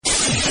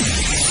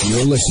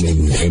You're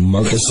listening to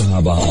Marcus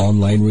Sahaba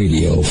Online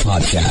Radio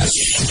Podcast.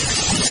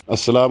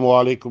 Assalamu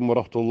alaikum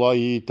wa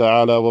rahmatullahi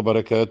ta'ala wa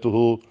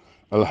barakatuhu.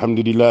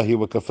 Alhamdulillahi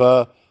wa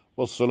kafa.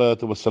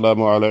 Wassalatu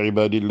wassalamu ala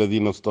ibadi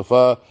alladhina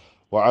istafa.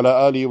 Wa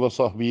ala alihi wa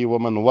sahbihi wa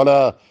man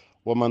wala.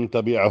 Wa man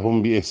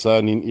tabi'ahum bi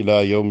ihsanin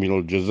ila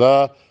yawmil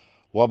jaza.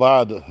 Wa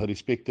ba'd,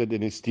 respected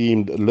and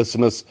esteemed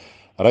listeners,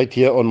 right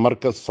here on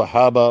Marcus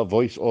Sahaba,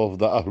 voice of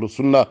the Ahlul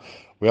Sunnah.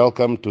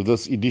 Welcome to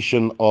this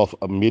edition of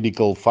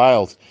Medical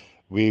Files,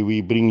 where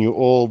we bring you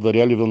all the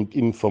relevant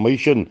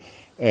information,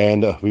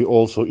 and we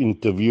also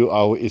interview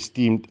our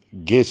esteemed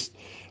guests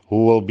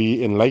who will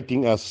be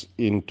enlightening us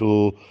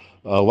into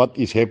what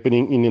is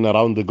happening in and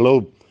around the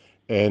globe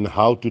and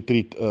how to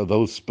treat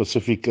those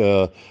specific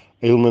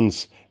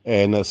ailments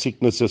and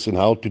sicknesses, and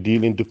how to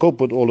deal and to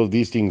cope with all of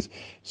these things.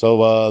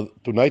 So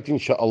tonight,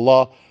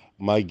 inshallah,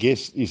 my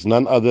guest is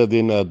none other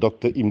than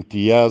Dr.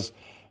 Imtiaz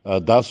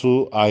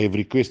Dasu. I have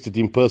requested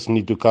him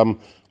personally to come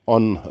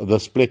on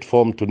this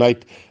platform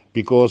tonight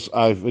because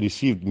I've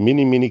received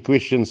many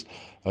questions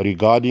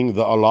regarding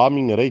the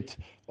alarming rate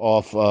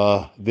of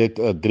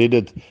that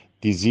dreaded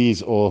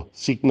disease or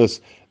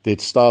sickness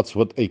that starts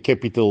with a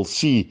capital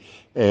C,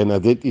 and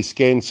that is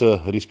cancer,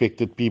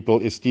 respected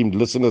people, esteemed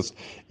listeners.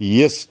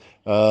 Yes,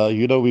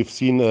 we've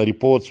seen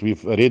reports,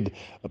 we've read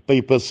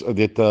papers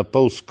that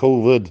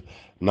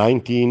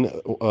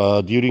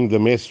post-COVID-19, during the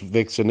mass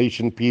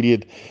vaccination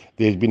period,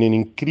 there's been an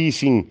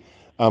increasing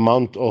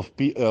amount of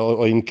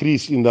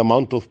increase in the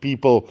amount of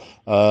people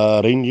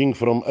ranging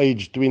from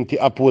age 20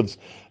 upwards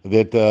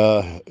that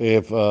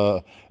have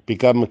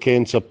become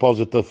cancer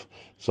positive.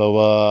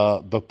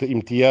 So Dr.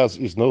 Imtiaz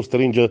is no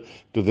stranger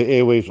to the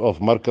airwaves of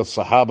Marcus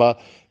Sahaba.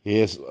 He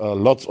has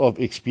lots of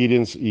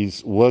experience.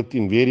 He's worked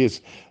in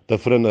various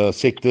different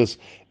sectors,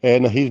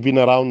 and he's been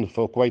around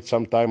for quite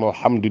some time,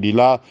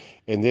 alhamdulillah.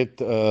 And that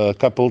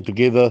coupled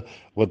together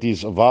with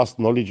his vast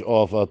knowledge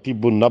of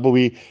Tibbun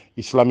Nabawi,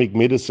 Islamic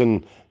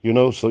medicine,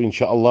 so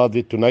inshallah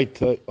that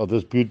tonight, or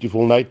this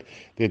beautiful night,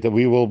 that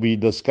we will be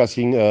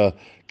discussing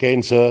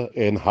cancer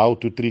and how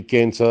to treat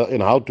cancer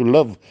and how to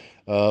live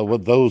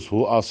with those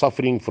who are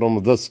suffering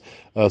from this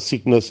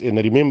sickness. And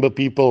remember,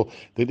 people,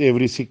 that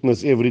every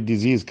sickness, every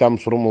disease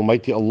comes from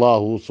Almighty Allah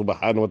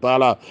subhanahu wa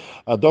ta'ala.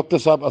 Dr.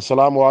 Saab,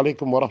 assalamu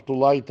alaikum wa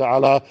rahmatullahi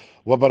ta'ala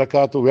wa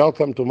barakatuh.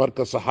 Welcome to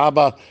Marcus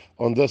Sahaba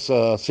on this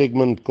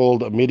segment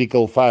called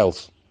Medical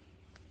Files.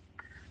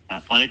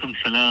 Wa alaikum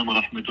salam wa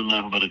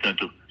rahmatullahi wa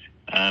barakatuh.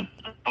 How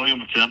are you,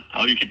 Muslim?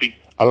 How are you keeping?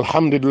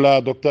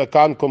 Alhamdulillah, Doctor, I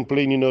can't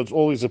complain. It's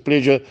always a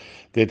pleasure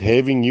that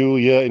having you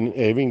here and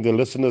having the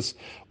listeners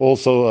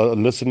also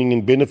listening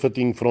and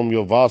benefiting from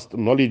your vast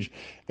knowledge.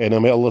 And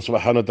may Allah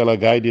subhanahu wa ta'ala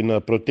guide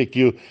and protect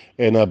you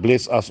and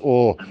bless us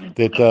all.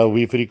 That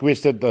we've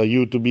requested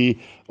you to be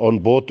on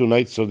board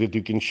tonight so that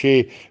you can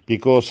share,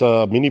 because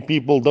many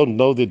people don't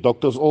know that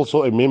Doctor is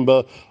also a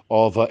member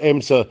of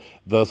AMSA,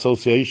 the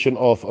Association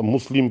of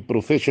Muslim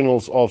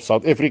Professionals of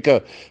South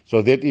Africa.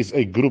 So that is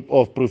a group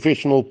of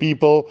professional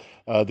people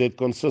that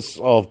consists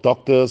of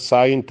doctors,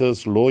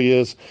 scientists,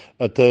 lawyers,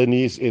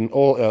 attorneys, and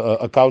all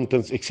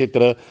accountants,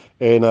 etc.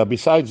 And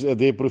besides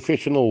their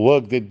professional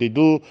work that they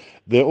do,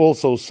 they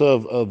also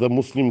serve the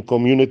Muslim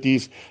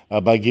communities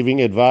by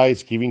giving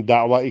advice, giving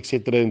da'wah,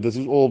 etc. And this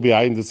is all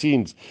behind the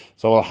scenes.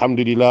 So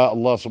alhamdulillah,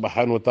 Allah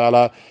subhanahu wa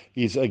ta'ala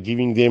is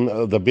giving them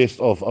the best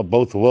of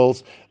both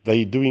worlds.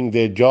 They're doing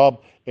their job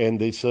and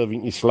they're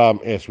serving Islam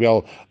as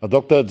well.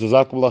 Dr.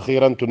 Jazakallah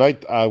Khairan,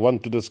 tonight I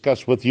want to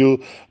discuss with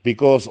you,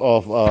 because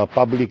of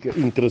public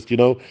interest,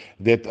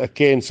 that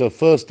cancer,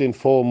 first and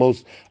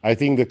foremost, I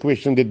think the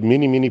question that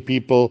many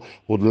people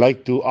would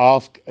like to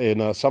ask,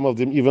 and some of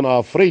them even are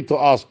afraid to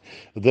ask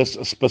this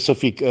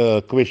specific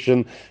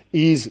question: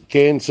 is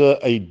cancer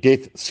a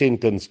death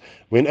sentence?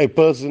 When a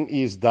person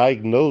is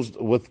diagnosed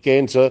with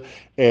cancer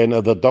and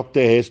the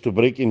doctor has to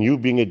break in, you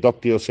being a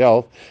doctor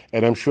yourself,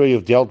 and I'm sure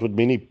you've dealt with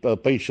many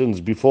patients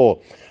before,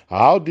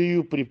 how do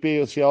you prepare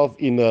yourself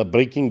in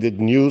breaking the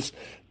news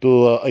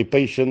to a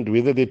patient,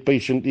 whether that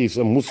patient is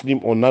a Muslim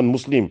or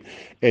non-Muslim,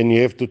 and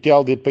you have to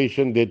tell that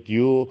patient that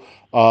you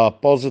are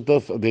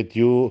positive, that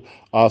you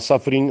are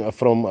suffering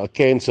from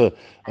cancer?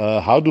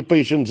 How do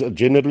patients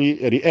generally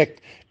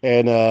react?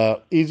 And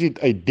is it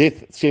a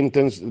death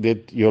sentence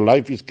that your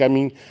life is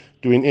coming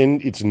to an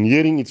end? It's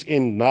nearing its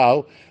end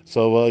now,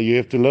 so you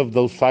have to live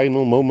those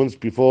final moments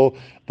before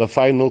the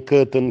final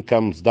curtain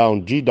comes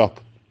down.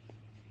 Doc.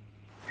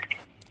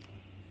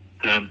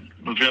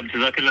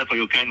 Jazakallah for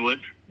your kind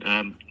words.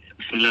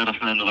 Bismillah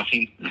ar-Rahman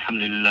ar-Rahim.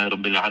 Alhamdulillah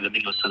Rabbil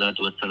Alameen. Wa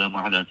salatu wa salamu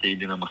ala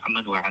Sayyidina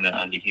Muhammad wa ala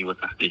alihi wa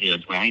sahbihi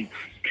ajma'in.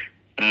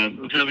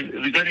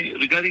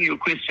 Regarding your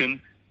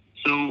question,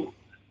 so,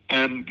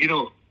 I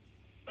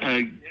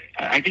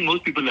think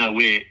most people are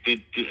aware that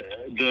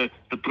the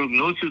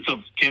prognosis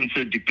of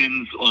cancer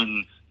depends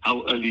on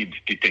how early it's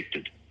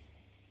detected.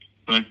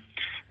 Right?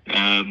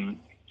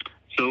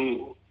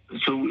 So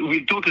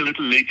we'll talk a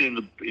little later in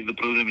the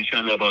program,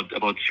 inshallah,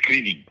 about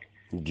screening.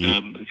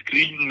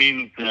 Screening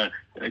means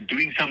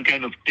doing some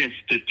kind of test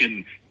that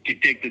can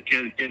detect the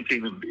cancer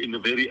in a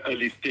very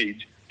early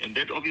stage and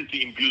that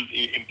obviously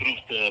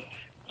improves the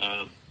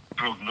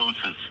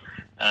prognosis.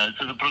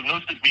 So the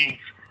prognosis means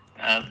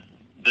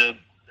the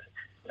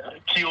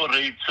cure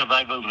rates,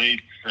 survival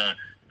rates,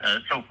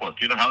 so forth.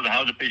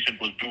 How the patient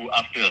will do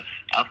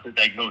after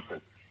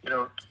diagnosis.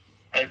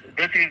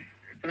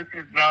 This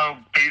is now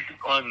based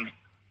on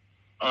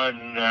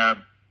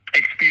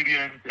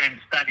experience and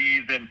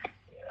studies, and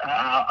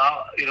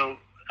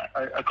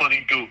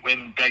according to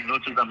when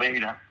diagnoses are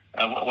made,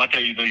 what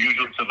are the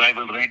usual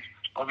survival rates.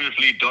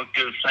 Obviously,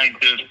 doctors,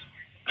 scientists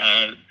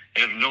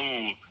have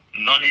no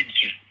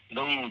knowledge,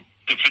 no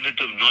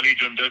definitive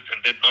knowledge on this,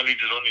 and that knowledge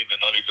is only the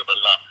knowledge of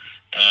Allah.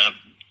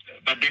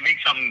 But they make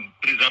some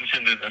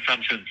presumptions and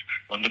assumptions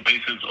on the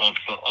basis of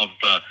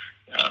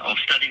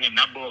studying a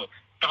number,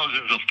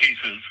 thousands of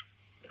cases,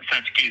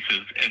 such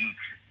cases, and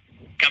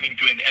coming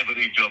to an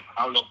average of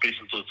how long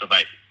patients will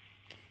survive.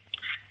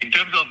 In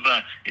terms of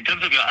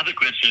your other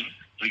question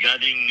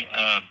regarding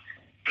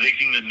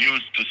breaking the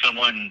news to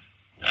someone,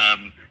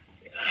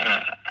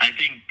 I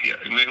think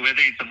whether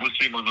it's a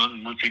Muslim or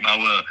non-Muslim,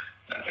 our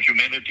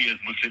humanity as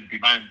Muslims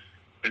demands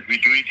that we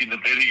do it in a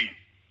very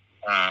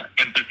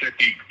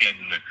empathetic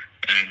and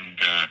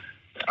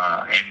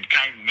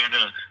kind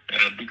manner,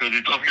 because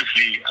it's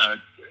obviously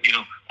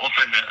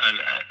often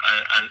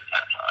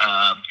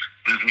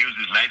this news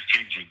is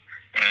life-changing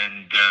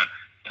and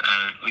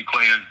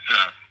requires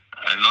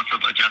lots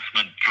of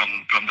adjustment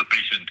from the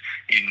patient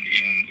in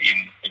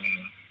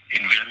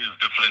various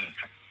different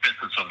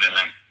facets of their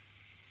life.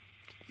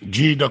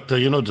 Gee, Doctor,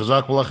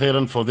 Jazakallah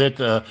khairan for that.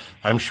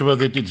 I'm sure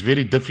that it's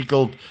very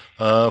difficult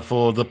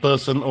for the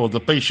person or the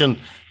patient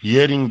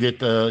hearing that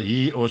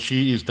he or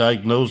she is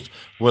diagnosed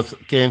with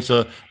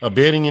cancer.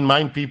 Bearing in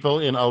mind, people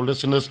and our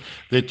listeners,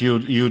 that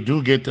you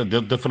do get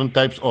different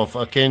types of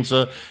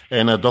cancer,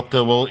 and a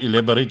doctor will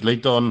elaborate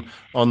later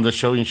on the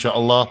show,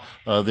 inshallah,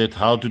 that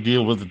how to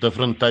deal with the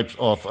different types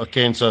of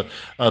cancer.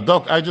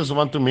 Doc, I just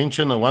want to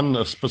mention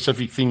one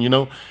specific thing,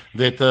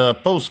 that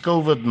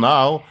post-COVID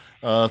now,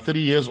 3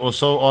 years or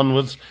so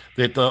onwards,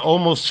 that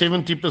almost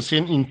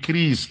 70%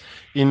 increase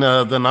in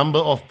the number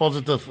of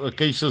positive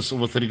cases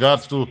with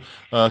regards to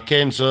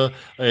cancer,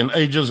 and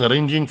ages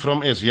ranging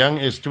from as young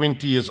as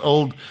 20 years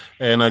old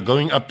and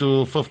going up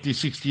to 50,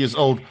 60 years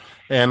old,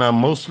 and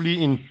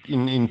mostly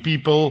in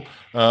people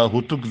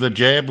who took the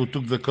jab, who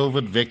took the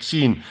COVID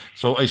vaccine.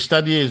 So a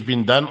study has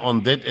been done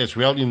on that as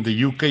well in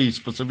the UK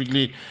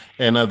specifically,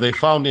 and they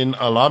found an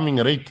alarming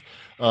rate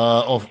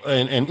of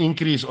an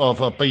increase of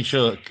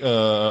patient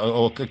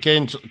or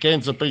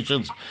cancer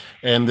patients,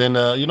 and then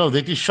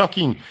that is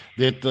shocking.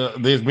 That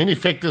there's many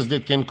factors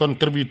that can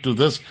contribute to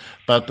this,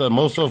 but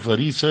most of the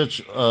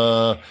research,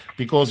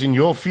 because in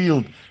your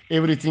field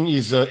everything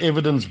is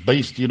evidence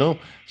based,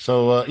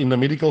 So in the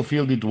medical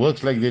field it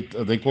works like that.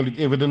 They call it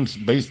evidence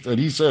based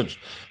research.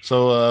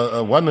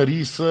 So one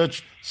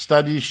research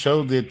study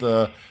showed that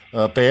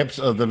perhaps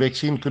the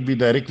vaccine could be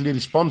directly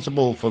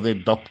responsible for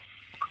that. Doc,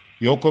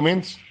 your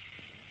comments?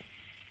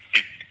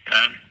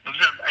 I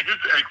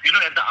just, at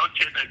the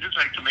outset, I'd just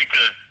like to make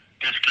a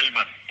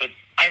disclaimer that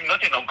I'm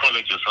not an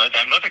oncologist, right?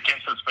 I'm not a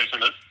cancer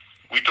specialist.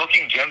 We're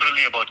talking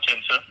generally about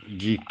cancer.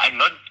 Gee. I'm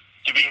not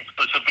giving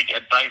specific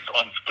advice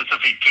on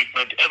specific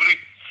treatment. Every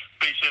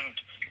patient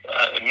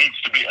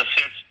needs to be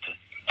assessed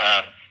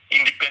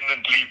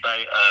independently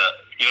by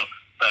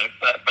a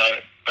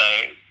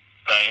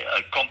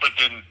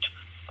competent,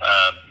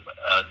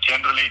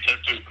 generally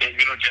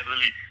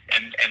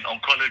an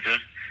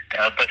oncologist.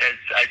 But as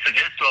I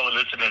suggest to our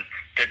listeners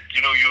that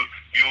you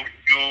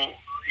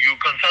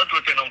consult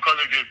with an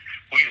oncologist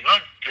who is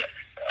not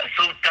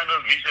so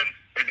tunnel vision,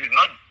 that is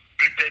not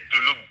prepared to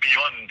look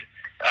beyond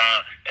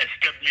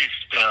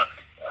established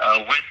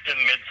Western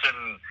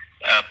medicine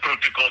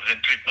protocols and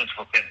treatments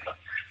for cancer.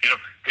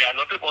 There are a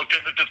lot of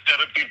alternative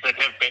therapies that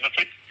have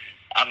benefits.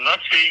 I'm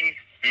not saying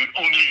you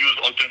only use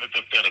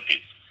alternative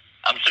therapies.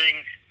 I'm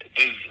saying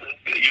there's,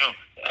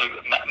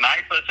 my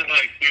personal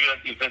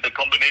experience is that the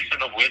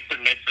combination of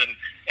Western medicine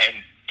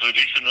and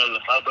traditional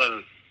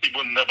herbal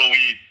Ibn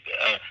Nabawi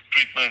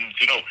treatments,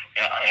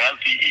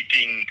 healthy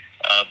eating,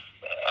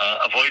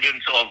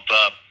 avoidance of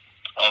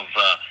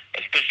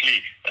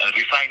especially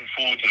refined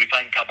foods,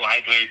 refined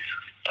carbohydrates,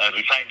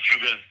 refined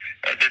sugars,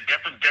 that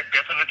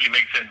definitely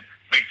makes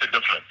a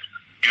difference.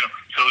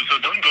 So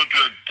don't go to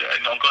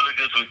an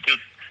oncologist who's just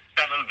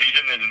tunnel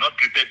vision and not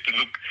prepared to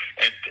look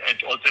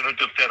at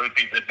alternative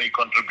therapies that may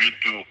contribute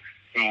to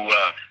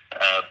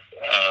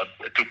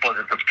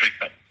positive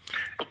treatment.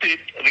 Okay,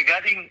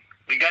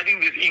 regarding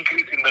this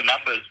increase in the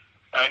numbers,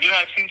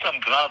 I've seen some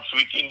graphs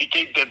which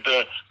indicate that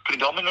the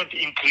predominant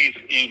increase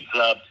is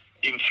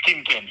in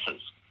skin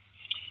cancers.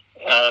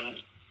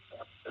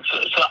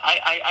 So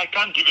I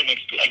can't give an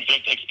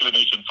exact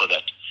explanation for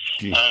that.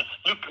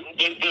 Look,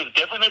 there's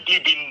definitely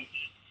been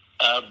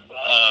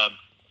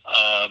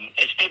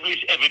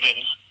established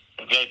evidence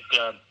that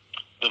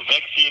the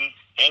vaccine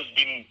has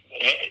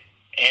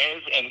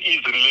and is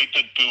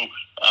related to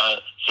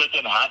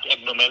certain heart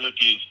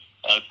abnormalities,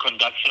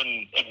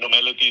 conduction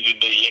abnormalities in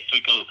the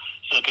electrical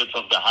circuits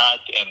of the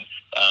heart, and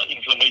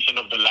inflammation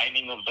of the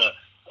lining of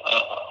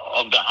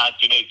of the heart.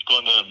 It's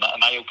called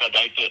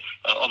myocarditis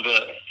of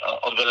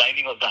the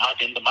lining of the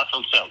heart and the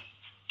muscle cells.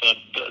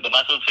 The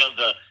muscle cells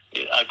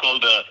are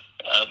called the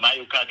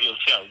myocardial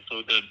cells.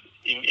 So the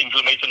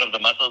inflammation of the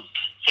muscle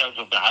cells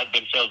of the heart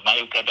themselves,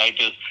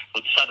 myocarditis,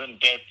 with sudden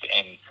death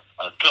and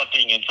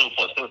clotting and so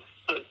forth. So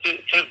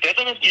there's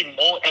definitely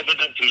more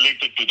evidence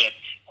related to that.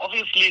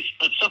 Obviously,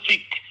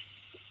 specific,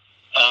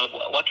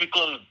 what we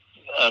call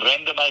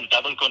randomized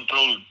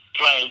double-controlled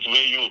trials,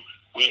 where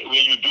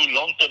you do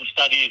long-term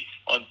studies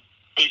on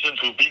patients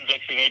who've been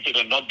vaccinated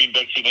and not been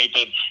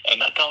vaccinated,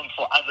 and account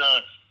for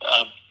other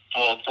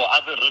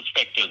risk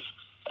factors.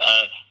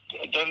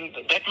 Then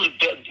that will,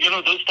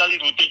 those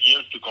studies will take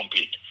years to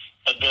complete.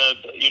 But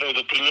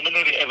the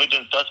preliminary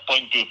evidence does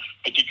point to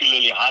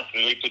particularly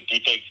heart-related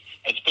defects,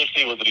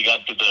 especially with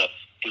regard to the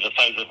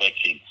Pfizer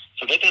vaccine.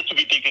 So that has to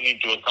be taken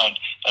into account.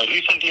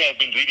 Recently, I've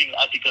been reading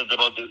articles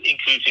about the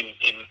increase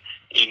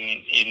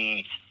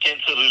in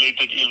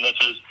cancer-related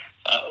illnesses.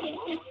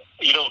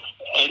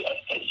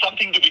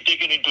 Something to be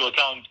taken into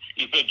account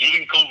is that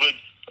during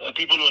COVID,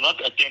 people were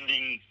not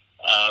attending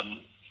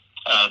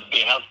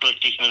their health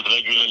practitioners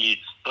regularly.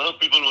 A lot of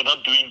people were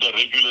not doing the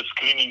regular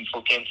screening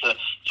for cancer.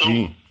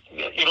 So,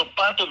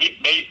 part of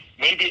it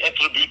may be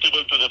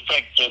attributable to the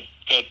fact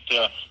that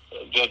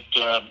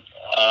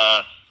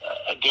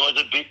there was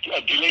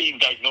a delay in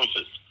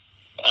diagnosis.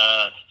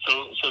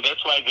 So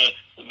that's why the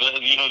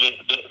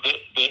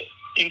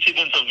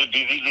incidence of the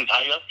disease is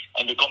higher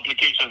and the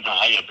complications are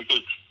higher,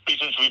 because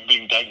patients were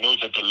being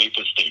diagnosed at a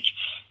later stage.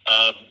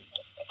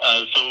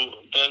 So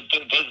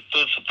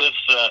this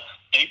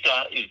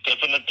data is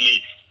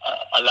definitely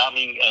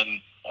alarming,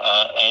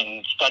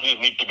 and studies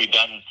need to be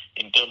done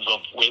in terms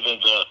of whether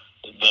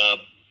the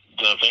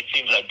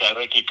vaccines are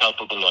directly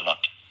culpable or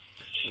not.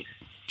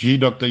 Gee,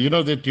 doctor,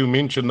 that you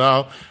mentioned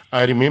now,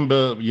 I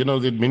remember,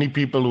 that many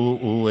people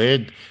who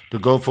had to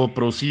go for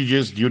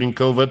procedures during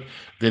COVID,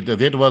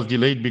 that was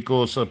delayed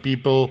because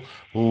people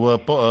who were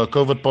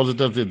COVID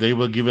positive, that they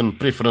were given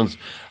preference.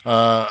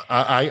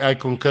 I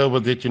concur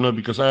with that,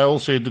 because I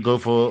also had to go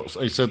for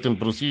a certain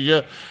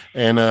procedure,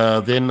 and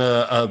then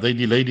they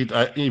delayed it.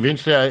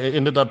 Eventually, I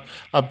ended up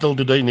till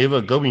today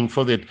never going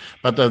for that.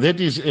 But that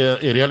is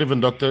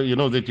irrelevant, doctor,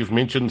 that you've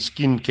mentioned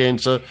skin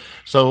cancer.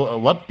 So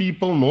what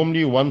people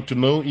normally want to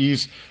know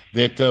is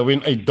that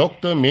when a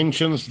doctor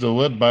mentions the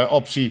word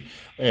biopsy,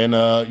 and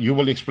you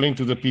will explain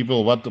to the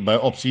people what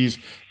biopsy is,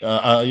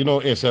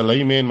 as a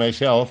layman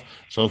myself.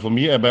 So for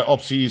me, a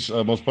biopsy is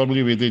most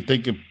probably where they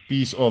take a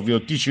piece of your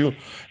tissue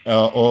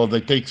or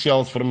they take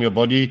cells from your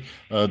body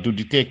to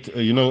detect,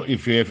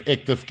 if you have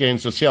active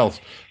cancer cells.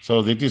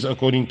 So that is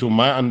according to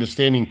my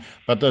understanding.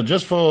 But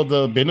just for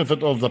the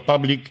benefit of the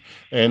public,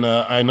 and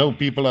I know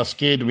people are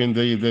scared when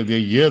they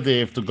hear they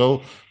have to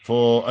go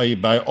for a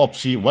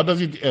biopsy. What does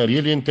it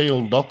really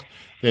entail, Doc?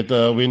 That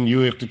when you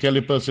have to tell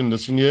a person,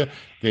 listen here,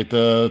 that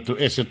to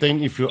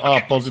ascertain if you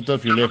are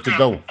positive, you'll have to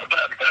go.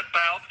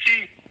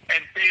 Biopsy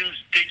entails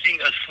taking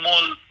a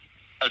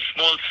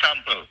small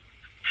sample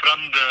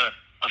from the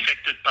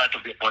affected part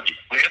of your body,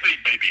 wherever it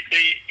may be,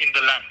 say in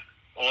the lung,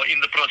 or in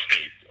the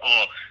prostate,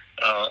 or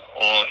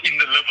in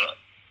the liver,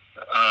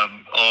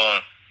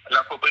 or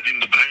lapoped in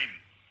the brain.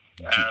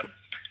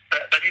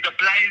 But it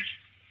applies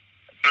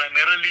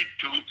primarily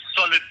to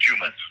solid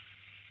tumors,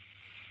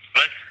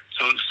 right?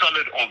 So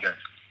solid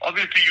organs.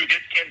 Obviously, you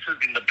get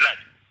cancers in the blood,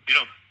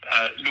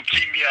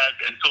 leukemias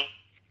and so.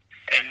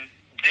 And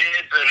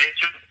there, the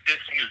nature of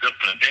testing is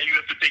different. There, you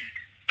have to take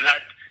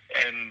blood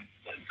and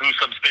do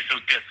some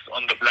special tests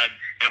on the blood,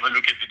 have a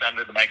look at it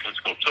under the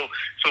microscope. So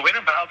when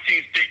a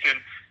biopsy is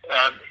taken,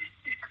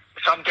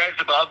 sometimes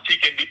the biopsy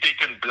can be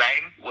taken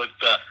blind with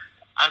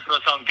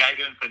ultrasound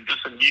guidance and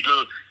just a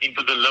needle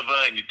into the liver,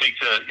 and it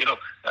takes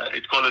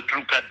it's called a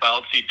true cut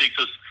biopsy. It takes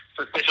a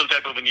special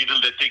type of a needle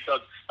that takes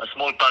out a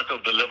small part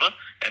of the liver,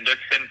 and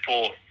that's sent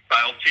for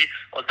biopsy.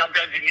 Or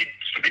sometimes it needs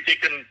to be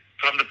taken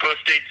from the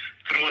prostate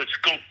through a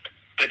scope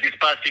that is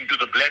passed into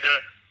the bladder.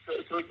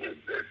 So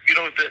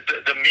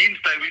the means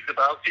by which the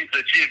biopsy is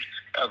achieved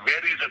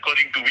varies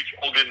according to which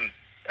organ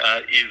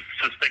is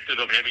suspected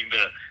of having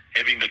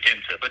the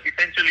cancer. But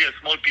essentially, a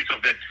small piece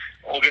of that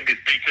organ is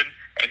taken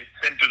and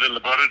sent to the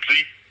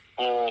laboratory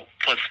for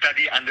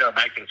study under a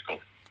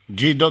microscope.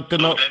 Gee, Doctor,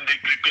 so then they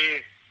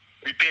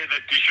prepare the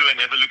tissue and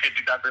have a look at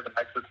it under the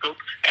microscope,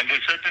 and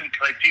there's certain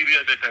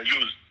criteria that are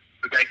used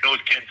to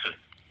diagnose cancer.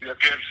 You have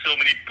to have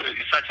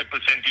such a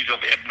percentage of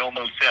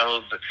abnormal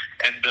cells,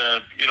 and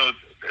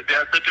there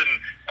are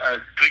certain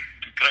strict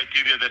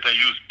criteria that are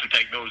used to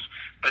diagnose.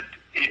 But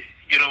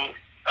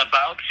a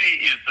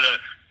biopsy is the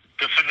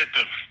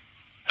definitive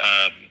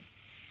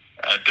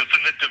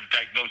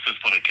diagnosis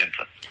for a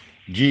cancer.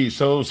 Gee,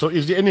 so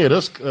is there any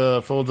risk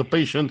for the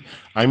patient?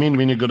 I mean,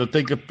 when you're going to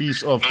take a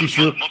piece of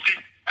tissue.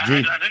 I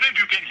don't know if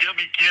you can hear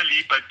me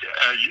clearly, but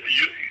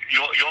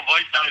your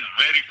voice now is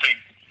very faint.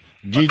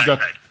 Gee,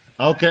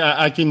 okay,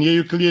 I can hear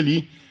you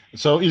clearly.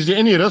 So is there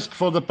any risk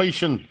for the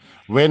patient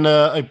when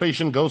a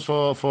patient goes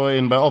for a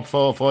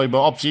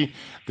biopsy,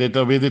 that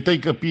where they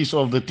take a piece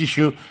of the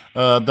tissue,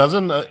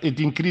 doesn't it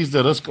increase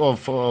the risk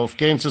of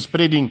cancer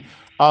spreading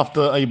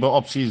after a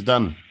biopsy is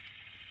done?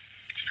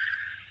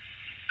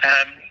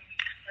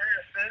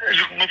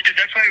 Look, Mufti,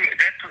 that's why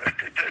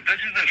this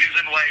is the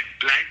reason why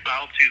blind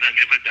biopsies are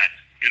never done.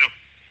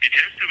 It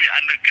has to be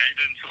under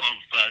guidance of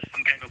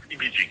some kind of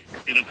imaging.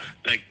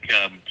 Like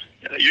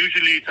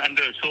usually it's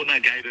under sonar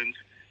guidance.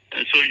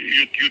 So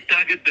you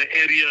target the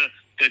area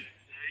that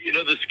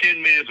the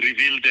scan may have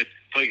revealed that,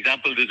 for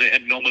example, there's an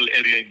abnormal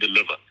area in the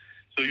liver.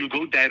 So you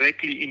go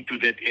directly into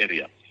that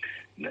area.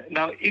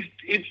 Now, if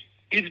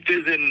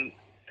there's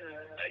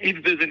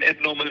an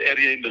abnormal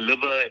area in the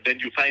liver, then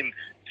you find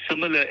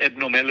similar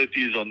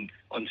abnormalities on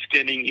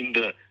scanning in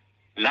the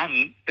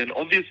lung, then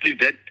obviously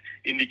that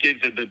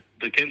indicates that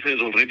the cancer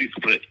has already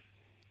spread,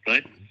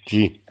 right?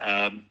 Gee.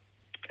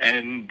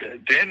 And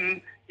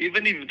then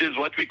even if there's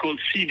what we call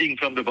seeding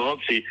from the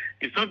biopsy,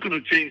 it's not going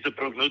to change the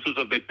prognosis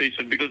of that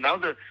patient because now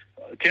the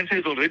cancer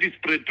has already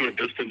spread to a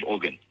distant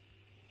organ.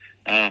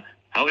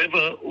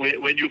 However,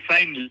 when you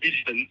find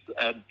lesions,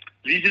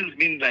 lesions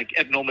mean like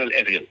abnormal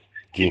areas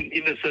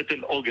in a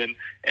certain organ,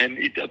 and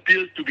it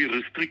appears to be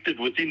restricted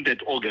within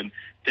that organ,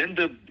 then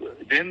the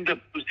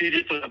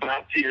procedure for the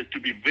biopsy has to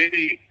be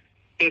very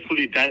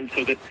carefully done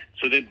so that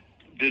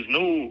there's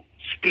no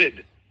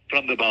spread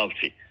from the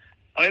biopsy.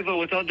 However,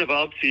 without the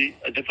biopsy,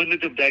 a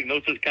definitive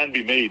diagnosis can't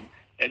be made,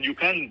 and you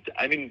can't.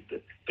 I mean,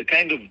 the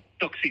kind of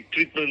toxic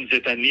treatments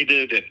that are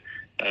needed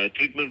and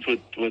treatments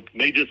with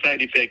major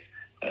side effects,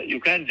 you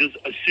can't just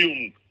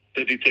assume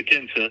that it's a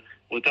cancer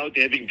without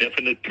having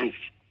definite proof.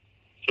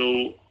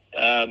 So,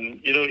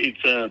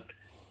 it's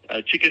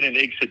a chicken and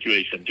egg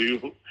situation.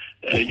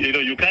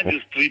 You can't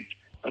just treat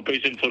a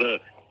patient for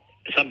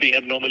something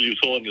abnormal you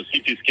saw on your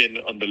CT scan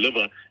on the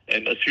liver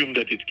and assume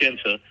that it's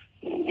cancer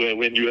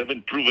when you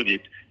haven't proven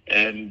it,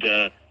 and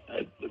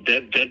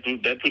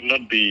that would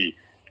not be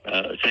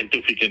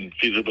scientific and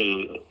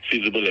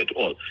feasible at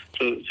all.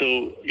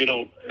 So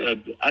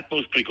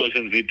utmost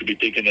precautions need to be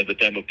taken at the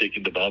time of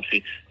taking the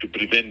biopsy to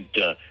prevent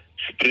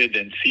spread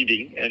and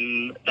seeding.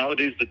 And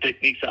nowadays the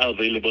techniques are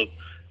available.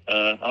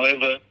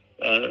 However,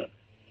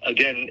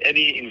 again,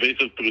 any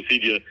invasive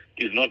procedure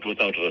is not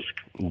without risk.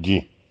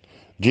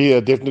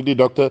 Definitely,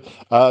 Doctor.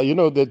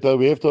 That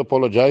we have to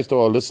apologize to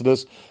our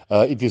listeners.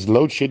 It is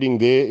load shedding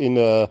there in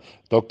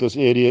Doctor's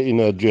area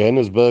in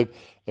Johannesburg.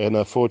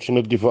 And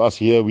fortunately for us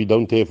here, we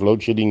don't have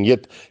load shedding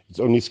yet. It's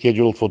only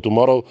scheduled for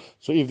tomorrow.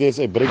 So if there's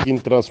a break in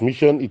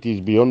transmission, it is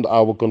beyond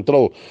our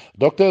control.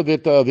 Doctor,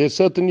 that there's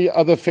certainly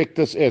other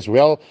factors as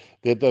well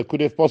that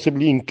could have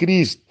possibly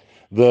increased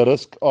the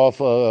risk of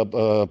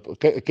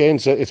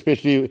cancer,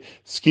 especially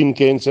skin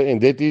cancer,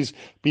 and that is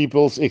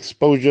people's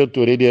exposure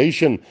to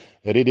radiation.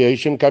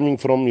 Radiation coming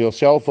from your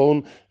cell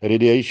phone,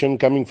 radiation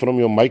coming from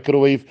your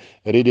microwave,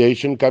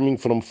 radiation coming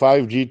from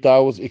 5G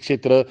towers,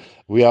 etc.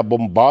 We are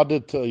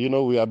bombarded,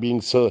 we are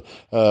being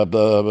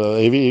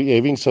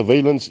having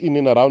surveillance in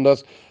and around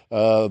us.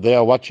 They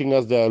are watching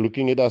us, they are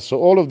looking at us. So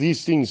all of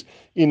these things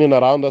in and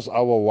around us,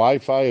 our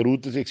Wi-Fi,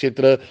 routers,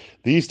 etc.,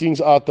 these things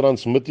are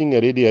transmitting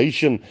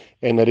radiation,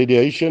 and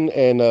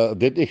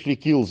that actually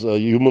kills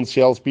human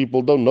cells.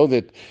 People don't know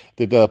that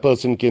a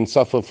person can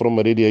suffer from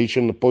a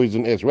radiation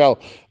poison as well,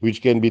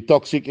 which can be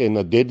toxic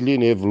and deadly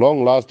and have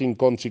long-lasting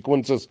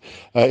consequences,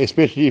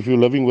 especially if you're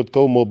living with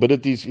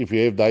comorbidities, if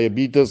you have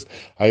diabetes,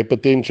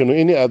 hypertension, or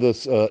any other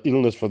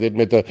illness for that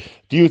matter.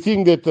 Do you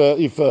think that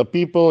if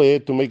people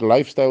had to make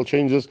lifestyle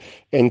changes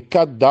and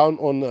cut down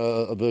on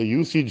the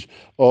usage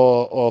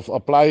of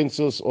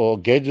appliances or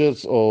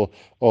gadgets or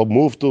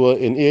move to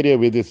an area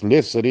where there's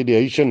less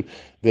radiation,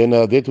 then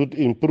that would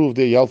improve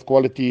their health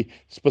quality,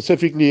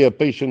 specifically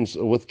patients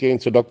with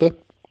cancer, Doctor?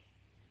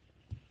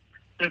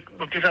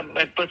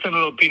 My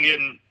personal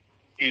opinion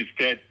is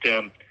that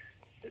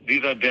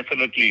these are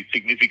definitely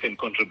significant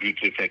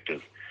contributory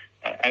factors.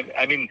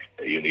 I mean,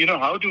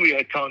 how do we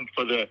account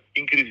for the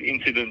increased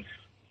incidence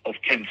of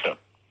cancer?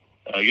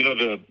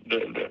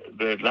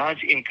 The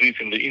large increase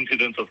in the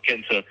incidence of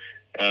cancer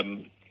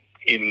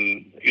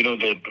in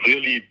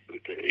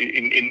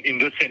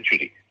this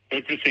century.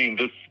 Let's just say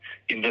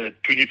in the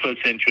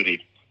 21st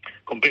century,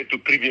 compared to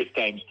previous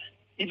times,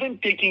 even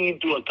taking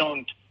into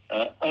account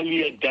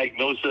earlier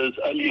diagnosis,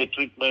 earlier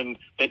treatment,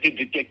 better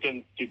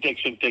detection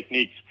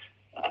techniques,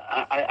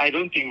 I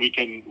don't think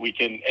we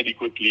can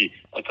adequately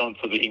account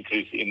for the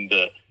increase in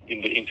the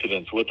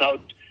incidence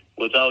without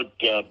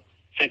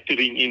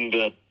factoring in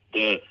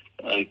the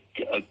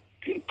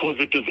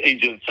causative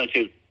agents such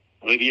as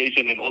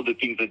radiation and all the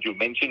things that you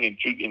mentioned,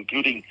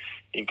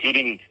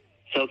 including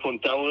cell phone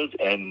towers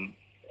and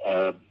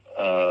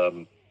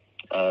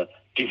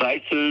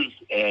devices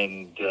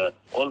and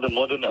all the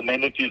modern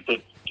amenities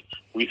that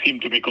we seem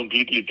to be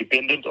completely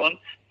dependent on.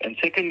 And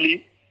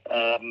secondly,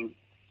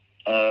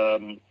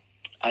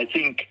 I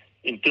think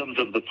in terms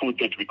of the food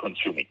that we're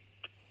consuming.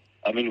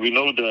 I mean, we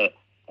know the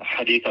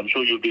hadith, I'm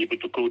sure you'll be able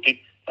to quote it.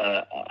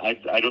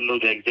 I don't know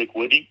the exact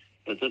wording,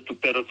 but just to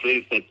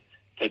paraphrase that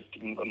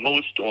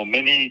most or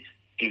many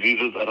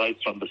diseases arise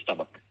from the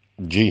stomach.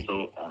 Gee.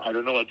 So I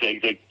don't know what the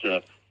exact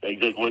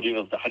wording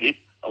of the hadith.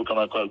 I'll come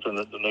across the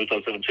note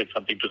also said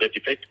something to that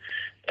effect.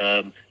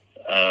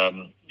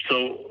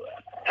 So,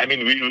 I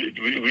mean,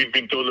 we've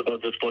been told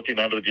about this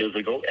 1400 years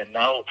ago, and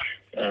now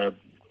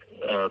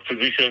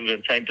physicians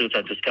and scientists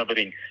are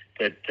discovering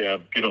that,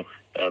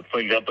 for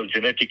example,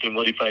 genetically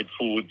modified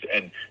foods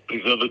and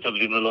preservatives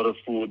in a lot of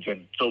foods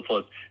and so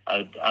forth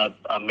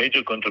are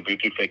major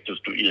contributory factors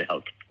to ill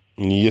health.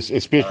 Yes,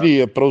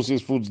 especially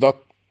processed foods, Doc.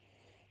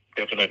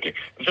 Definitely.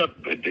 So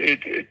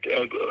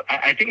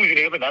I think we're going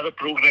to have another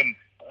program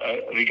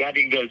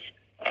regarding this.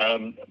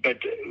 But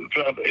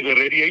the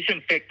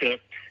radiation factor,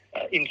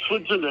 in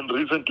Switzerland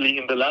recently,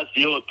 in the last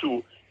year or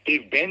two,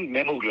 they've banned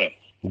mammograms.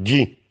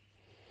 Gee.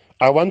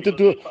 I wanted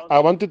to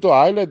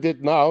highlight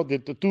that now,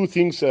 that the two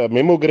things,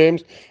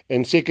 mammograms,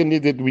 and secondly,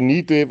 that we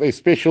need to have a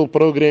special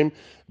program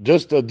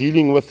just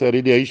dealing with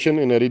radiation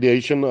and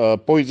radiation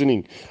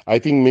poisoning. I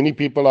think many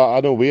people are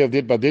unaware of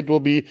that, but that will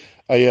be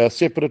a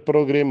separate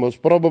program,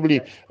 most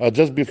probably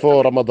just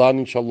before Ramadan,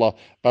 inshallah.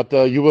 But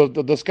you were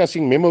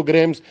discussing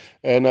mammograms,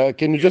 and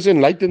can you just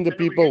enlighten the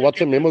people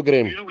what's a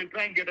mammogram? We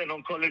try and get an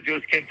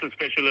oncologist, cancer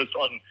specialist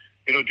on,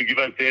 to give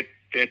us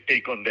their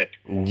take on that.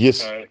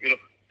 Yes.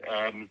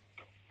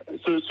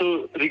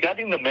 So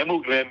regarding the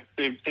mammogram,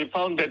 they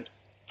found that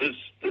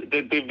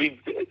that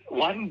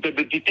the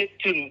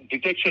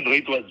detection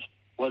rate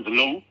was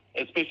low,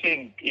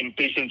 especially in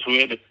patients who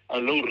had a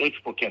low risk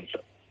for cancer.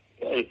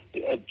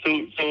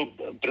 So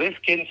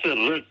breast cancer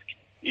risk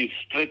is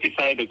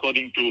stratified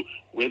according to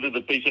whether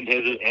the patient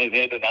has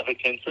had another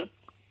cancer,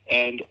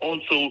 and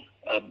also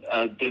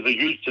there's a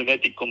huge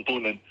genetic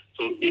component.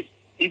 So if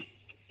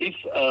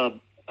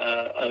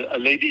a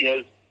lady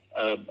has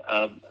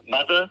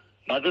mother,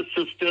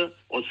 sister,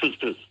 or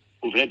sisters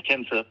who've had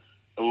cancer,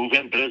 who've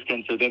had breast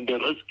cancer, then their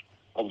risk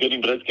of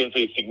getting breast cancer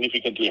is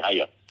significantly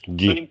higher.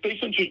 So in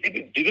patients who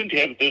didn't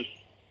have this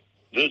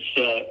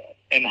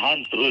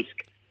enhanced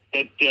risk,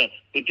 that the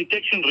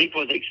detection rate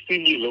was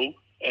extremely low,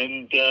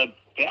 and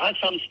there are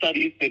some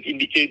studies that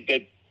indicate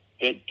that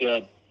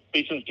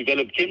patients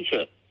develop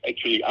cancer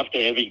actually after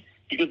having,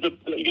 because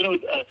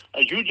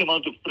a huge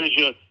amount of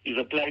pressure is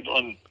applied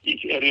on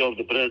each area of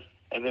the breast,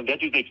 and then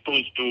that is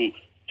exposed to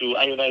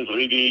ionized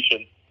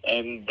radiation.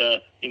 And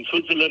in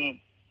Switzerland,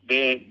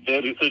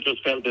 their researchers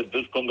felt that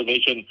this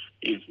combination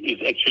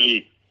is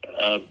actually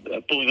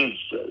poses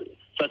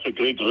such a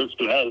great risk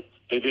to health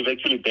that they've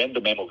actually banned the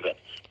mammogram.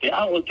 There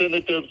are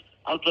alternatives.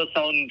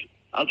 Ultrasound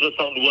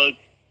works,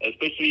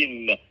 especially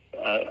in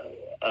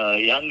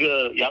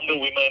younger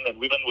women and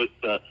women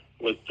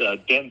with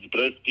dense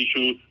breast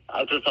tissue.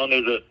 Ultrasound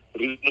has a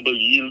reasonable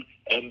yield.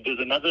 And there's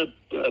another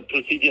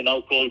procedure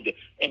now called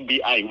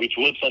MBI, which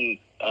works on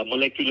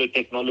molecular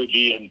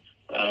technology, and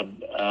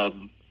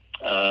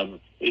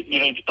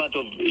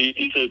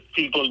it's a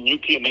field called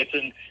nuclear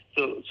medicine.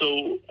 So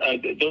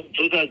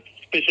those are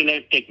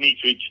specialized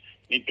techniques which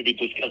need to be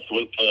discussed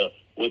with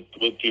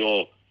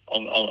your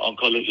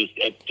oncologist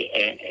at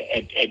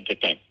the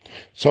time.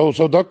 So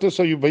doctor,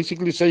 so you're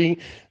basically saying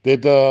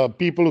that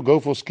people who go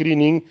for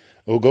screening,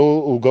 who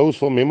goes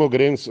for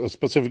mammograms,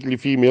 specifically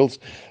females,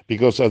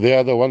 because they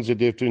are the ones that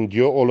have to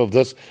endure all of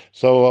this.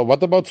 So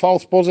what about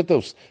false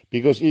positives?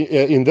 Because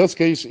in this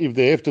case, if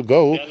they have to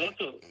go,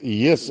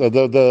 yes,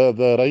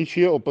 the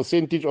ratio or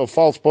percentage of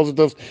false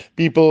positives,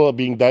 people are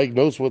being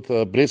diagnosed with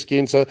breast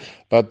cancer,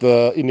 but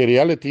in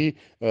reality,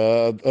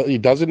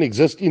 it doesn't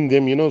exist in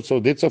them, so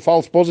that's a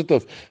false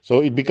positive. So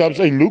it becomes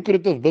a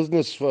lucrative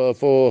business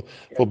for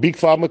big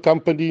pharma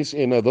companies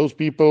and those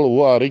people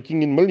who are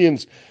raking in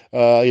millions,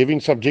 having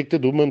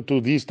subjected women to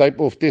these type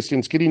of tests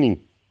and screening.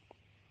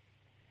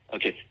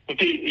 Okay,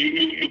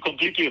 you're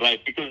completely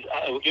right, because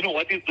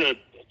what is the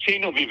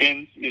chain of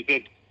events is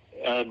that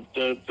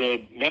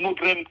the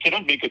mammogram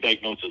cannot make a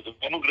diagnosis. The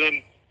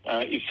mammogram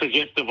is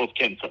suggestive of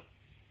cancer.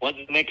 What's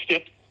the next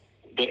step?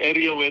 The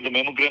area where the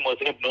mammogram was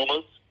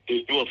abnormal,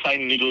 they do a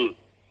fine needle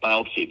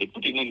biopsy. They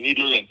put in a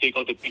needle and take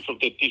out a piece of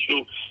the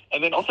tissue,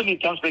 and then often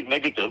it comes back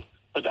negative.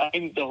 But I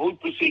mean, the whole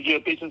procedure,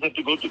 patients have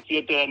to go to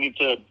theater, and it's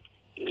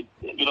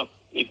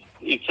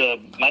a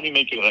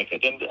money-making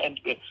racket. And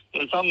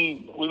there are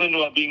some women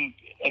who are being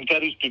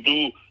encouraged to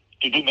do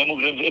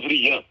mammograms every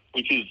year,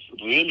 which is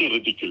really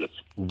ridiculous.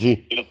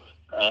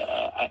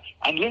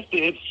 Unless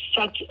they have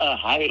such a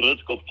high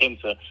risk of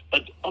cancer.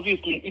 But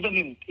obviously,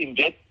 even in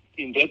that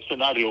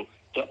scenario,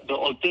 the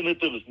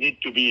alternatives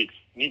need to be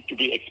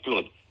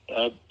explored,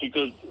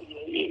 because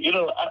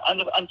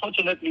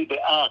unfortunately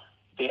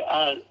there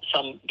are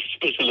some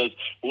specialists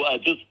who are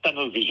just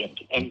tunnel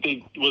visioned, and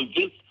they will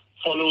just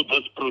follow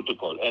this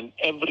protocol, and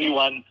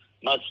everyone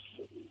must,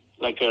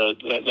 like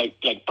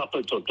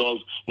puppets or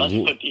dolls, must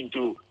fit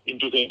into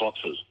their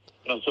boxes.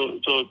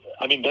 So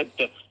I mean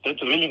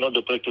that's really not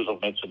the practice of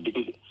medicine,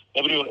 because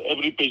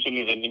every patient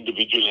is an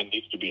individual and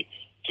needs to be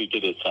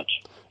treated as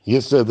such.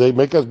 Yes, they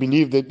make us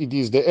believe that it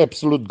is the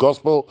absolute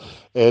gospel,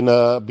 and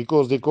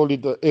because they call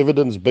it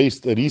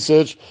evidence-based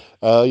research,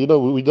 we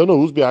don't know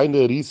who's behind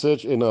the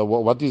research and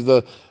what is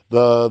the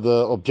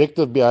the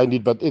objective behind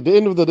it. But at the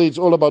end of the day, it's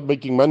all about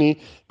making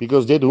money,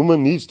 because that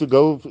woman needs to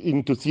go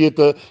into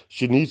theatre,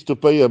 she needs to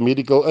pay a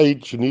medical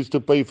aid, she needs to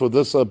pay for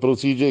this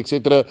procedure,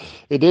 etc.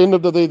 At the end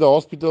of the day, the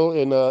hospital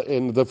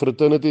and the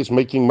fraternity is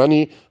making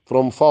money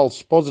from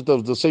false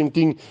positives. The same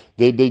thing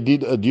they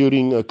did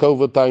during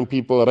COVID time,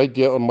 people, right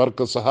here on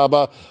Marcus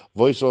Sahaba,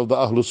 Voice of the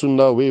Ahlul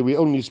Sunnah, where we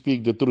only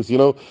speak the truth.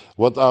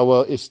 What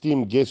our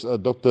esteemed guest,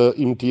 Dr.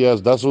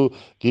 Imtiaz Dasu,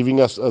 giving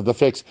us the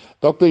facts.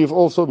 Doctor, you've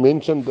also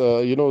mentioned,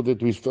 that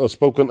we've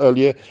spoken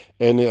earlier,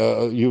 and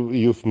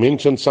you've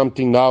mentioned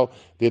something now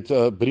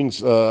that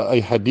brings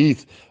a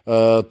hadith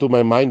to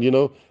my mind,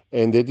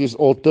 and that is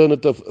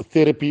alternative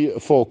therapy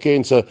for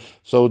cancer.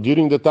 So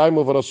during the time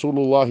of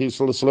Rasulullah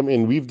sallallahu alaihi wasallam,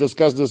 and we've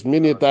discussed this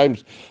many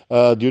times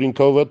during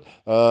COVID,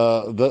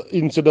 the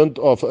incident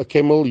of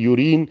camel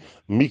urine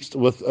mixed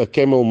with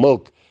camel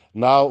milk.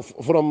 Now,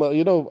 from,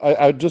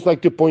 I'd just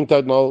like to point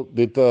out now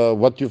that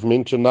what you've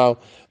mentioned now,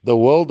 the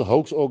World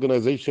Health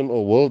Organization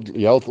or World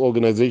Health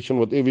Organization,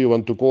 whatever you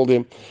want to call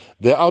them,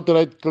 they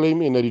outright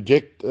claim and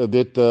reject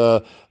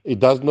that it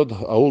does not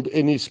hold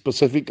any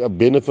specific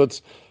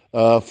benefits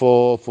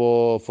for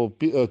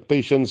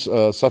patients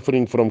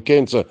suffering from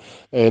cancer.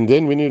 And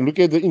then when you look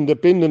at the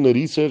independent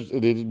research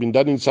that has been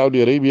done in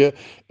Saudi Arabia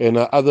and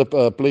other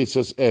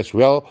places as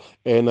well,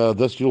 and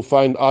this you'll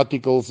find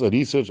articles,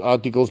 research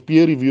articles,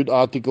 peer-reviewed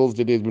articles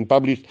that has been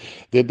published,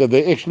 that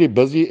they're actually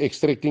busy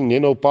extracting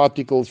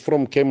nanoparticles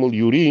from camel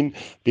urine,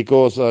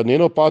 because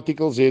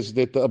nanoparticles has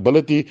that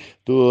ability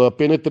to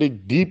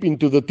penetrate deep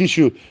into the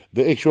tissue,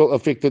 the actual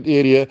affected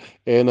area.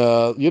 And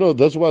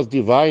this was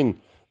divine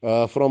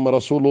from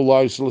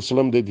Rasulullah sallallahu alaihi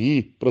wasallam, that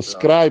he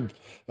prescribed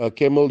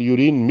camel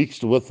urine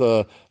mixed with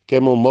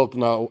camel milk.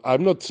 Now,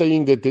 I'm not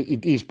saying that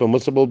it is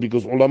permissible,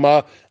 because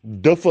ulama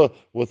differ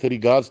with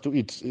regards to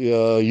its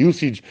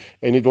usage,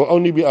 and it will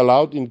only be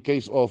allowed in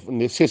case of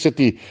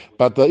necessity.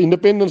 But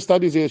independent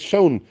studies have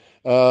shown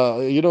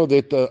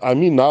that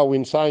now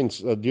in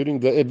science,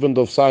 during the advent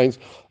of science,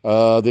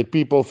 that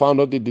people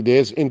found out that it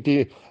has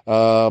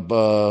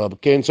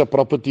cancer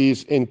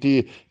properties,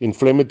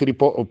 anti-inflammatory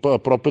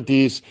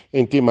properties,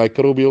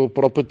 antimicrobial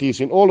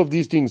properties, and all of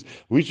these things,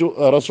 which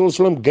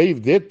Rasulullah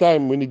gave that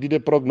time when he did a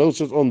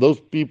prognosis on those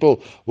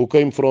people who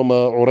came from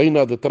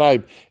Uraina, the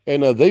tribe,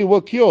 and they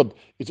were cured.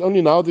 It's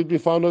only now that we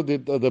found out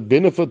that the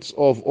benefits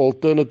of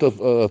alternative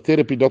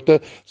therapy, doctor.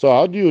 So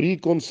how do you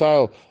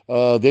reconcile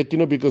that,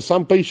 because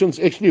some patients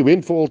actually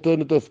went for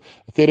alternative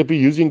therapy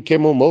using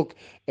camel milk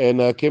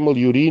and camel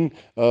urine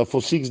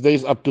for 6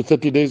 days up to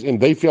 30 days, and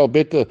they felt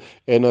better,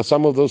 and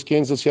some of those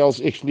cancer cells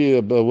actually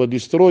were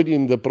destroyed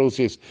in the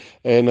process.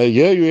 And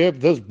here you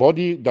have this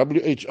body,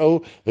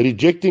 WHO,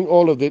 rejecting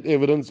all of that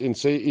evidence and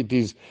say it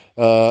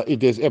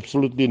has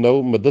absolutely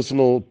no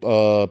medicinal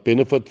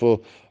benefit for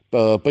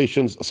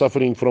patients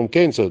suffering from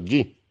cancer.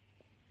 Gee.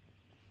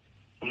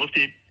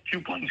 Mufti,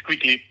 few points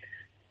quickly.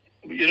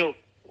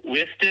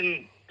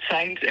 Western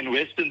science and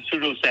Western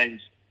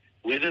pseudoscience,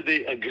 whether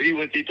they agree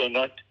with it or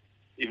not,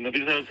 if Nabi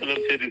Sallallahu Alaihi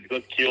Wasallam said it's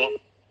got cure,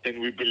 then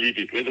we believe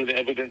it, whether the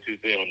evidence is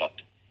there or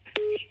not.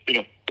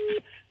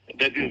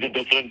 That is the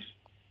difference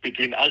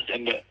between us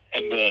and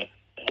the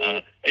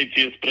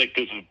atheist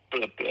practice,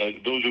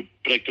 those who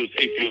practice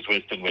atheist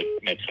Western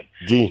medicine.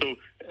 Gee. So,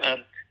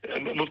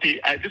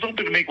 Mufti, I just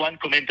wanted to make one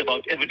comment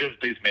about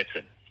evidence-based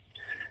medicine.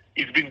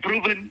 It's been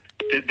proven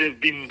that there have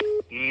been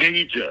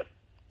major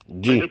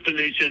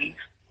manipulations,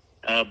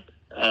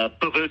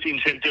 perverse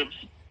incentives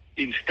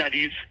in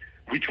studies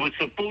which were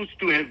supposed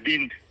to have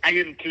been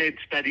ironclad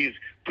studies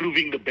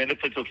proving the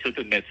benefits of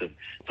certain medicine.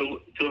 So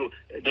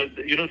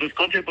this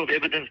concept of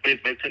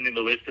evidence-based medicine in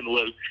the Western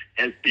world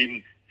has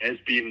been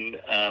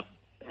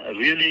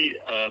really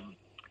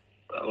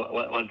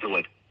what's the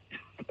word?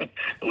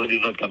 Word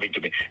is not coming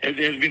to me. Has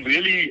been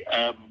really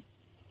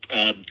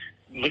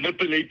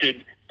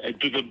manipulated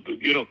to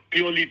the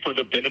purely for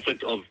the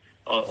benefit of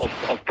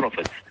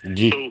profits.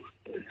 So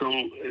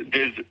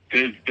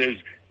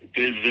there's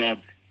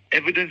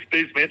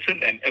evidence-based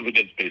medicine and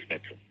evidence-based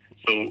medicine.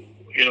 So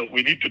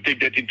we need to take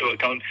that into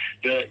account.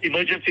 The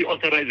emergency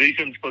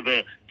authorizations for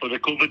the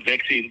COVID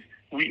vaccines,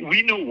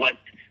 we know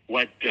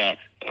what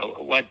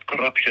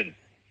corruption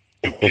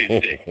took place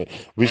there.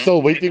 We're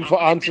still waiting for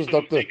answers,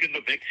 doctor. Taken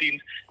the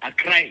vaccines are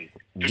crying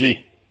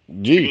today.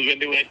 Because when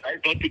they were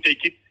advised not to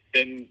take it,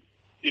 then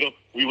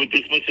we were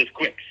dismissed as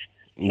quacks.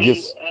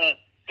 Yes.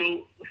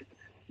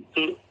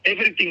 So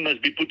everything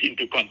must be put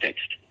into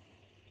context.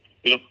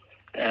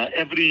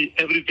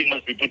 Everything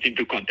must be put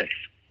into context.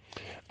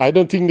 I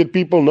don't think that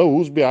people know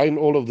who's behind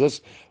all of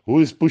this, who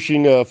is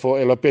pushing for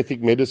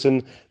allopathic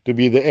medicine to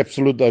be the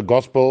absolute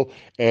gospel,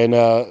 and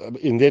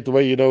in that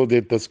way,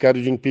 they're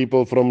discouraging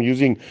people from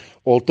using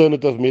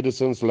alternative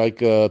medicines like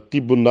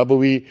Tibbun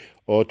Nabawi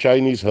or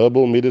Chinese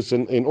herbal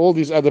medicine and all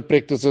these other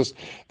practices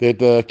that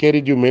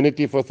carried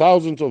humanity for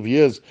thousands of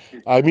years.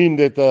 I mean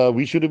that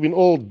we should have been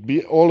all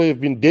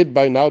have been dead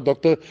by now,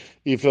 doctor,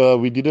 if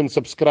we didn't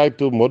subscribe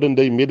to modern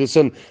day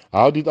medicine.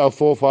 How did our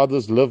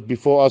forefathers live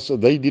before us?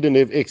 They didn't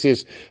have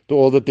access to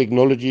all the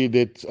technology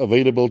that's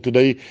available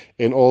today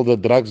and all the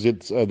drugs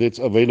that's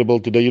available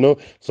today,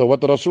 So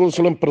what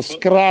Rasulullah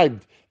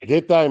prescribed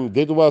that time,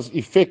 that was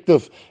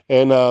effective,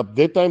 and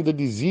that time the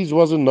disease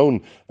wasn't known.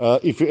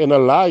 If you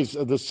analyze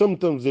the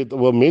symptoms that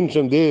were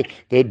mentioned there,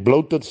 they had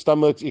bloated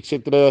stomachs,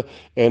 etc.,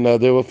 and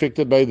they were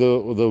affected by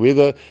the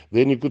weather,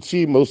 then you could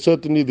see most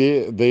certainly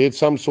they had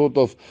some sort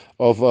of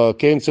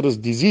cancerous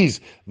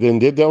disease. Then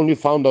that they only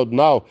found out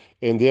now,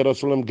 and there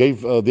Rasulullah gave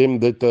them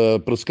that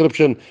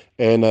prescription,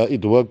 and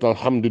it worked,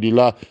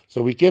 alhamdulillah.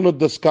 So we cannot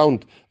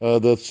discount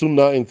the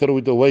sunnah and throw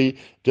it away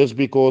just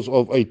because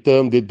of a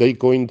term that they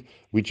coined,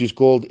 which is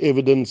called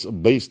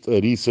evidence-based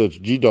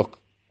research. G-Doc.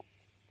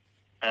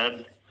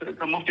 So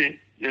Mufti,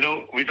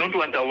 we don't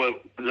want our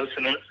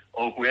listeners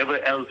or whoever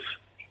else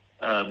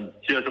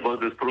hears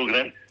about this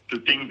program to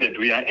think that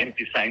we are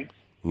anti-science.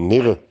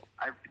 Never.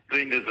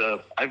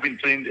 I've been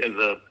trained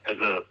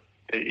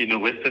in a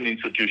Western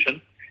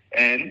institution,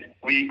 and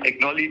we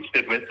acknowledge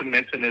that Western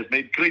medicine has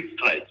made great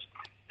strides,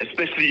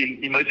 especially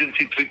in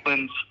emergency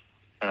treatments.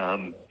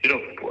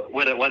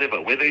 Whatever,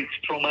 whether it's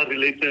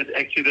trauma-related,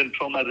 accident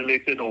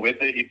trauma-related, or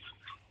whether it's,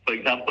 for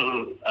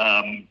example,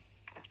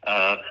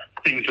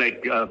 things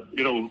like,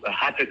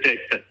 heart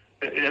attacks,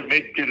 have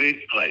made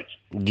great strides.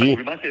 But we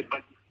must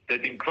admit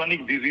that in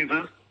chronic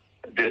diseases,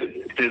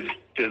 there's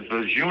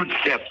a huge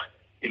gap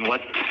in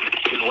what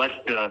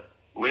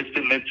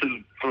Western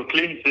medicine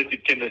proclaims that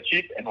it can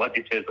achieve and what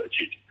it has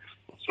achieved.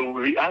 So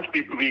we ask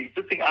people, we're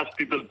just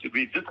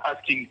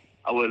asking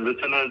our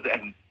listeners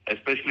and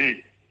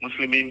especially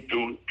Muslimin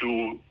to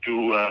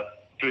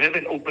have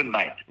an open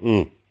mind,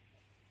 and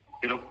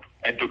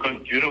to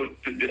consider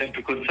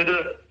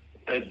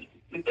the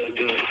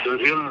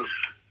real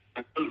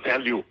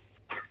value.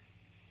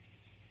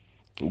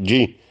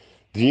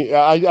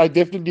 I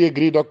definitely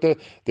agree, Doctor,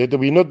 that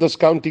we're not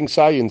discounting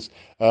science.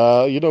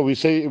 We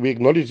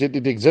acknowledge that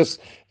it exists,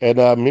 and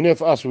many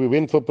of us, we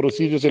went for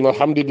procedures, and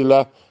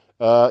alhamdulillah,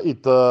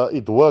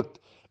 it worked.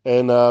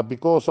 And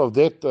because of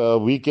that,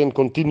 we can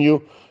continue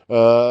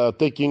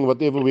taking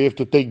whatever we have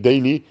to take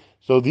daily.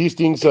 So these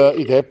things,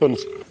 it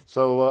happens.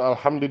 So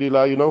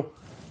alhamdulillah,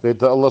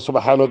 that Allah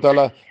subhanahu wa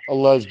ta'ala,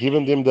 Allah has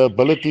given them the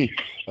ability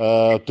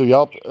to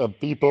help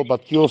people,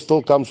 but cure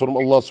still comes from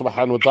Allah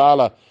subhanahu wa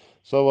ta'ala.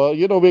 So,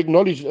 we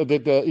acknowledge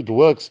that it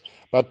works,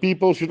 but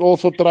people should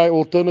also try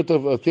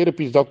alternative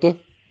therapies, Doctor.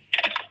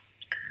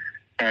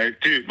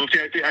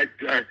 Mufti,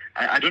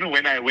 I don't know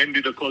when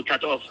did the call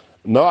cut off?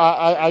 No,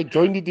 I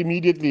joined it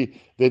immediately.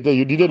 That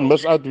you didn't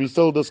miss out. We're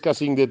still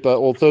discussing that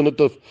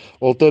alternative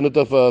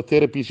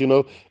therapies,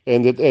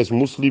 and that as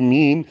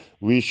Muslimin,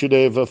 we should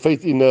have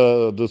faith in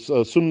the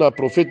Sunnah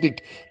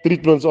prophetic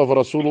treatments of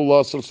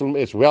Rasulullah sallallahu alaihi wasallam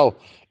as well,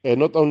 and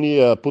not only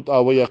put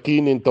our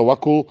yaqeen and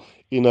tawakkul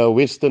in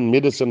Western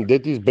medicine.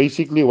 That is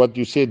basically what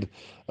you said,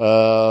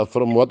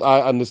 from what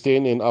I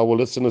understand, and our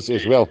listeners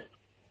as well.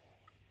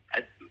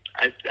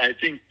 I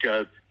think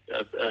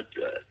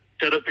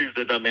therapies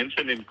that are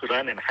mentioned in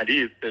Quran and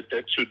Hadith that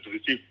should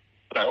receive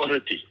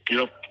priority,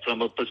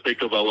 from a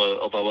perspective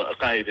of our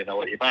aqaid and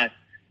our iman,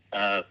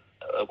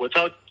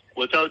 without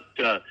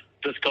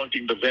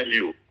discounting the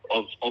value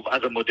of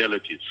other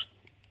modalities,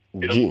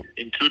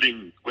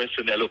 including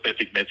Western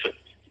allopathic medicine,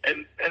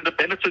 and the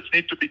benefits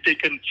need to be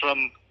taken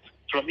from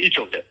each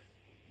of them.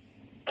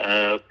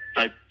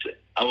 But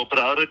our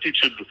priority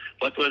should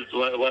what is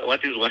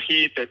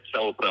wahi, that's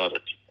our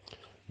priority.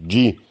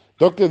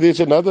 Doctor, there's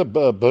another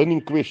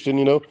burning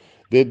question,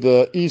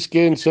 that is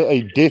cancer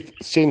a death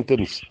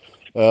sentence?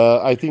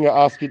 I think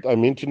I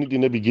mentioned it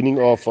in the beginning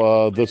of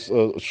this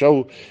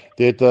show,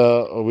 that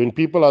when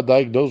people are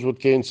diagnosed with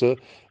cancer,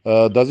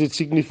 does it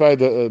signify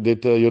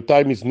that your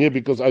time is near?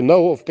 Because I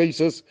know of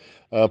cases,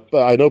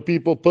 I know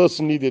people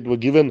personally that were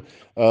given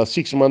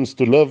 6 months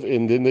to live,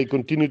 and then they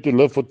continue to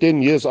live for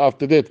 10 years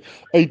after that,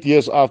 8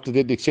 years after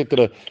that,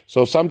 etc.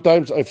 So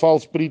sometimes a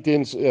false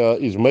pretense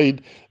is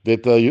made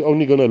that you're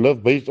only going to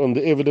live based on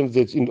the evidence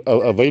that's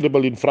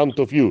available in front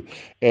of you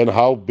and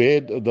how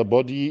bad the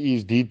body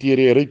is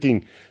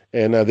deteriorating.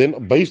 And then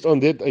based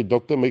on that, a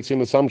doctor makes an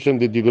assumption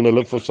that you're going to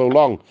live for so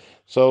long.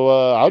 So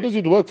how does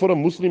it work for a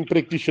Muslim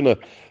practitioner?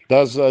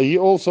 Does he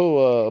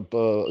also,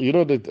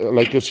 that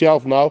like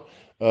yourself now,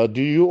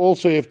 do you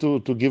also have to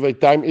give a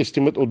time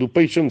estimate, or do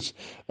patients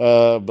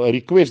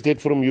request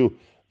that from you,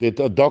 that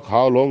doc,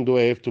 how long do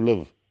I have to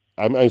live?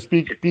 I'm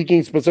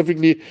speaking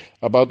specifically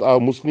about our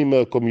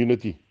Muslim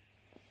community.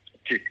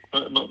 Okay,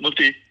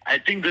 Mufti, I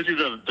think this is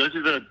a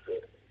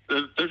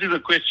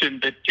question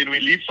that can we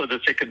leave for the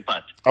second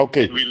part.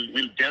 Okay. And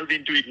we'll delve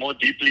into it more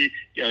deeply.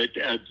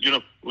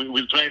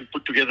 We'll try and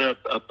put together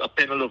a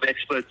panel of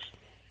experts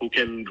who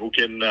can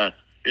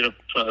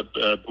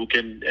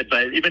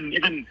advise,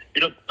 even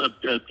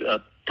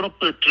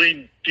proper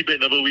trained Tiba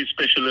Nabawi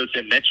specialists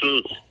and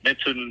natural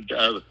medicine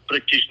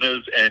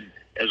practitioners and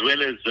as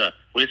well as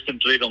Western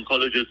trade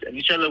oncologists. And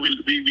inshallah,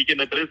 we can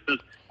address this,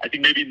 I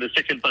think, maybe in the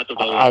second part of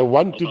our... I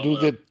want to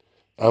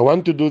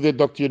do that,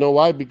 Doctor. You know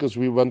why? Because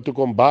we want to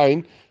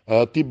combine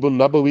Tibbun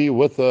Nabawi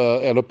with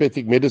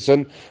allopathic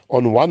medicine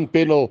on one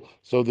panel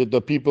so that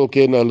the people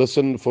can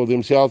listen for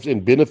themselves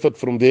and benefit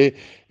from there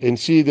and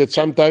see that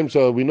sometimes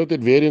we're not at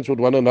variance with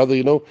one another,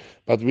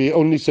 but we're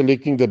only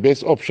selecting the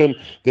best option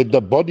that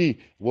the body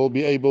will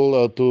be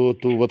able to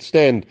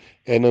withstand,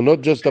 and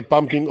not just the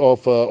pumping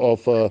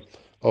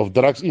of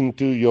drugs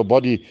into your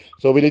body.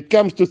 So when it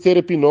comes to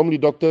therapy, normally,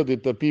 doctor,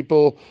 that the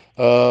people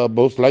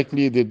most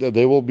likely that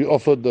they will be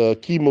offered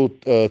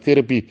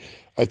chemotherapy.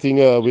 I think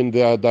when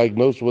they are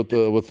diagnosed with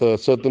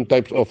certain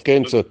types of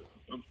cancer.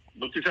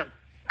 Dr.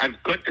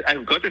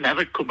 I've got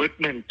another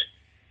commitment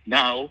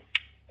now.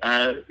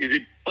 Is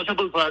it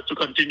possible for us to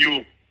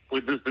continue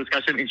with this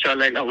discussion,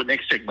 inshallah, in our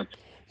next segment?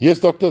 Yes,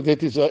 doctor,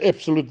 that is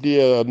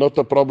absolutely not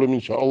a problem,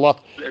 inshallah.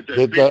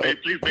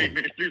 Please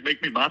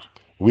make me mask.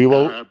 We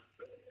will.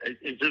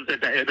 It's just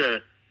that I had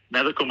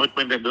another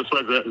commitment, and this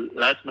was a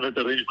last-minute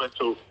arrangement,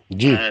 so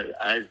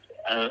I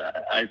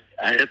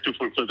had to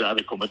fulfill the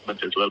other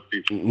commitment as well,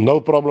 please.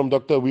 No problem,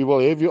 doctor. We will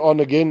have you on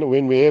again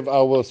when we have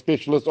our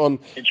specialist on,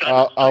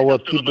 our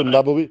Tibbun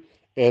Nabawi,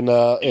 and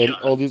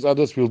all these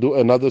others. We'll do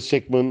another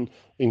segment,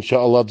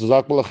 inshallah.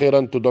 Jazakallah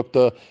khairan to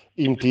Dr.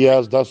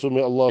 Imtiaz Dasu.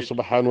 May Allah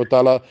subhanahu wa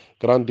ta'ala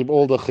grant him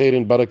all the khair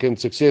and barakah and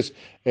success,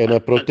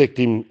 and protect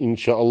him,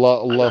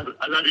 inshallah. Allah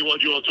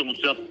reward you also,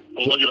 Musa,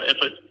 for all your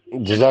effort.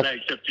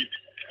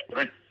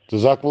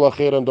 Jazakallah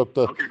khairan,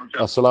 doctor.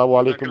 Assalamu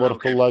alaikum wa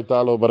rahmatullahi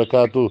ta'ala wa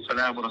barakatuh.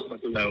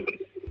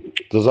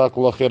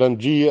 Jazakallah khairan.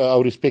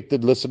 Our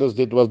respected listeners,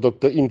 that was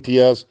Dr.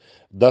 Imtiaz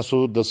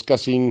Dasu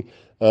discussing,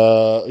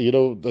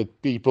 the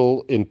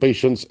people and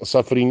patients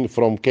suffering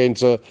from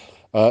cancer,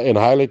 and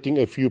highlighting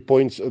a few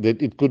points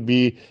that it could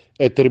be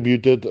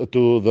attributed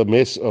to the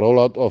mass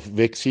rollout of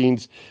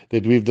vaccines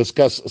that we've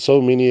discussed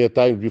so many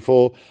times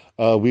before.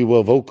 We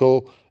were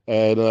vocal,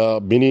 and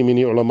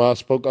many ulama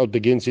spoke out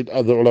against it.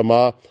 Other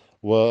ulama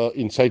were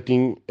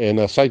inciting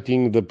and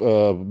citing the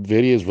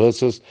various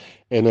verses,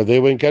 and they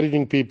were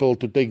encouraging people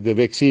to take the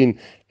vaccine,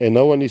 and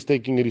no one is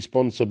taking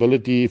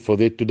responsibility for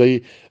that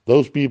today.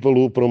 Those people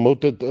who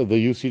promoted the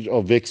usage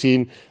of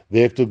vaccine,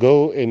 they have to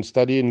go and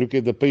study and look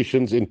at the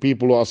patients and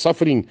people who are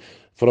suffering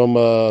from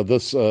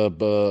this,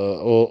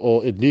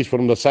 or at least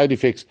from the side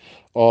effects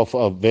of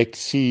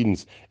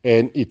vaccines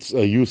and its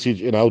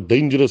usage, and how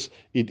dangerous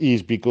it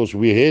is, because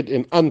we had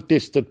an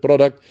untested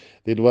product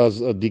that was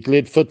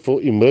declared fit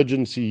for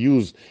emergency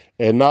use.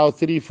 And now,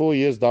 3-4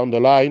 years down the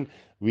line,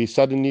 we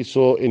suddenly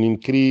saw an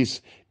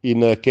increase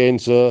in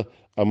cancer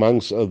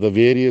amongst the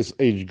various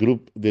age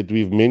group that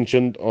we've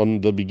mentioned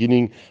on the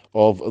beginning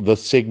of the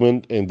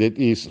segment, and that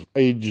is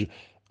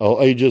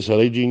ages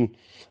ranging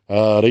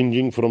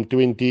from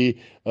 20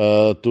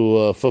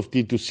 to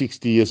 50 to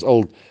 60 years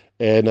old.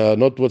 And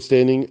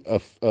notwithstanding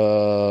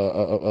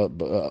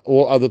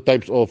all other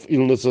types of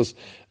illnesses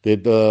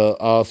that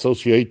are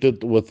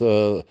associated with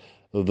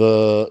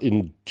the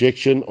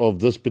injection of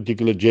this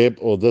particular jab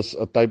or this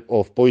type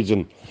of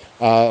poison.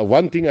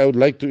 One thing I would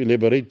like to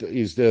elaborate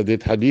is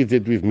that hadith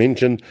that we've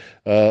mentioned,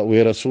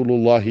 where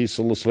Rasulullah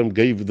ﷺ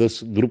gave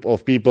this group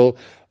of people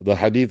the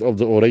hadith of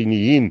the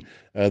Urayniyin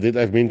that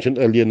I've mentioned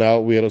earlier now,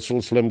 where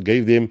Rasulullah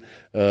gave them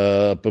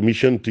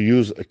permission to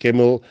use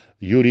camel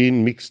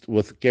urine mixed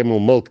with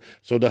camel milk.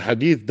 So the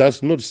hadith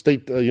does not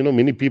state,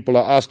 many people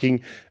are asking,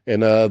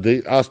 and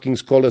they're asking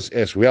scholars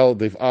as well.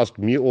 They've asked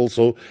me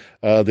also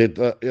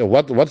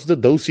what's the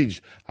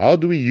dosage? How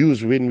do we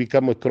use when we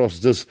come across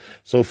this?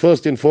 So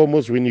first and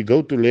foremost, when you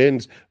go to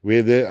lands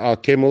where there are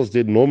camels,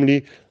 that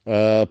normally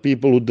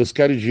people who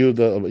discourage you,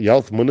 the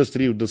health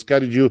ministry who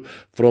discourage you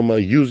from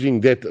using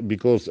that,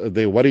 because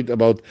they're worried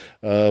about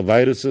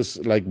viruses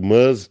like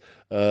MERS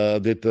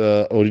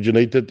that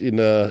originated in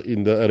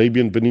the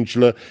Arabian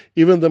Peninsula.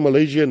 Even the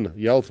Malaysian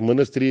health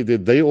ministry,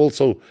 that they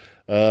also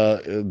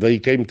they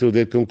came to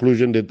that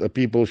conclusion that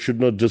people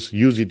should not just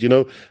use it,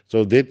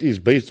 So that is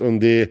based on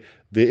the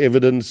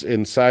evidence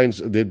and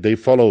science that they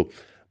follow.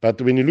 But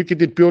when you look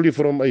at it purely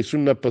from a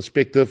Sunnah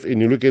perspective,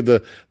 and you look at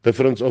the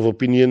difference of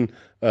opinion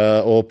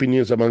or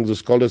opinions among the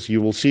scholars,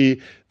 you will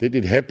see that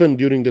it happened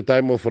during the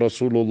time of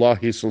Rasulullah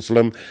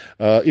sallallahu.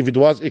 If it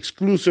was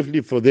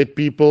exclusively for that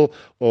people,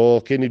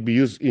 or can it be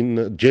used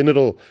in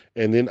general?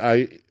 And then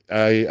I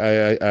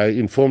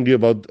informed you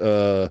about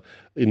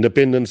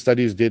independent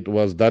studies that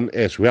was done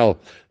as well.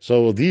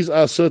 So these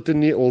are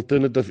certainly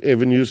alternative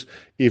avenues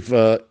if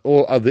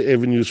all other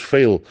avenues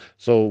fail.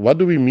 So what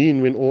do we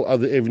mean when all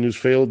other avenues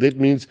fail? That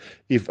means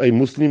if a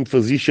Muslim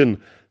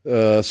physician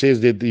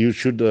says that you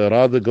should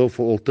rather go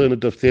for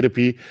alternative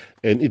therapy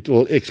and it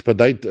will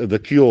expedite the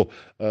cure,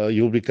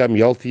 you'll become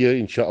healthier,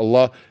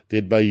 inshallah,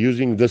 that by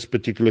using this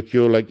particular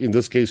cure, like in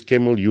this case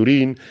camel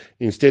urine,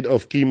 instead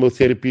of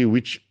chemotherapy,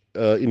 which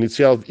in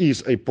itself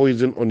is a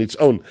poison on its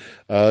own.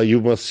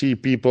 You must see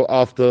people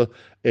after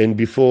and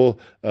before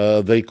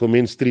they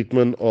commence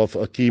treatment of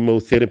a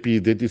chemotherapy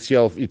that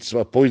itself, it's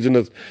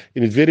poisonous.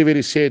 And it's very,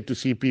 very sad to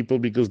see people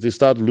because they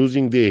start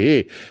losing their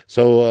hair.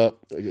 So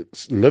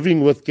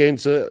living with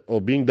cancer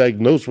or being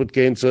diagnosed with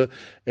cancer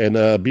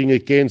and being a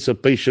cancer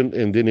patient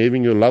and then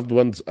having your loved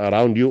ones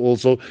around you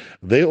also,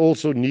 they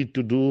also need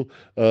to do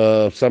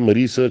some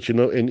research,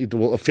 and it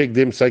will affect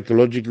them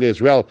psychologically as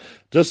well.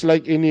 Just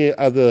like any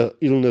other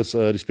illness,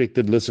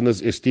 respected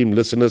listeners, esteemed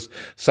listeners,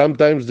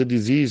 sometimes the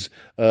disease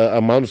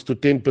amounts to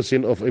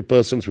 10% of a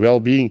person's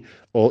well-being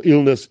or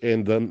illness,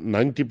 and the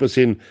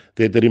 90%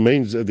 that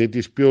remains, that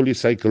is purely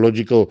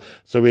psychological.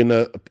 So when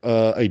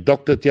a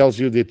doctor tells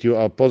you that you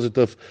are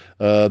positive,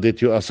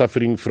 that you are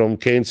suffering from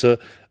cancer,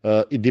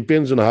 it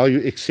depends on how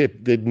you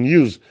accept that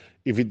news.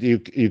 If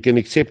you can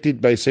accept it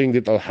by saying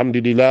that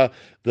Alhamdulillah,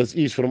 this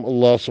is from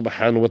Allah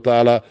subhanahu wa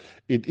ta'ala,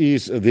 it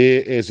is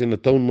there as an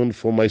atonement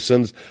for my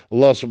sins.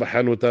 Allah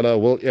subhanahu wa ta'ala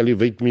will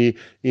elevate me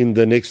in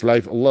the next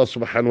life. Allah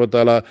subhanahu wa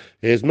ta'ala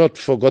has not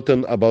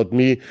forgotten about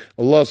me.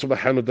 Allah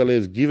subhanahu wa ta'ala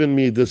has given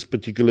me this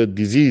particular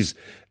disease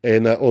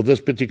and or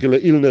this particular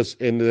illness,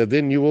 and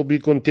then you will be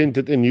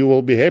contented and you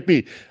will be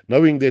happy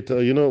knowing that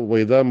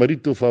وَإِذَا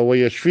مَرِضْتُ فَهُوَ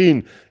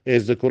يَشْفِينِ,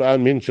 as the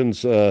Quran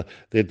mentions that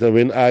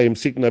when I am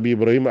sick, Nabi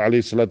Ibrahim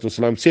alayhi salatu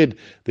wasalam said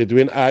that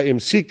when I am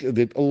sick,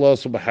 that Allah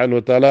subhanahu wa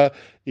ta'ala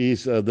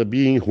is the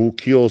being who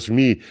cures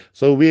me.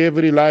 So we have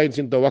reliance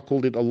in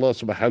tawakkul that Allah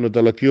subhanahu wa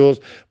ta'ala cures,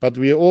 but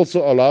we are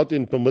also allowed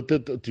and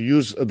permitted to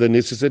use the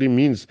necessary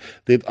means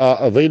that are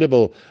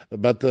available,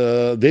 but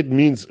that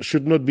means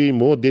should not be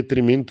more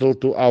detrimental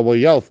to our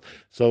health.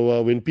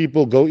 So when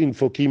people go in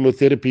for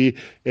chemotherapy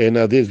and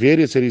there's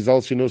various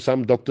results,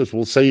 some doctors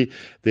will say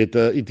that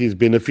it is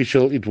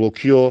beneficial, it will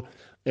cure,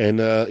 and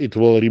it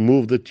will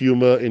remove the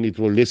tumor and it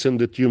will lessen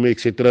the tumor,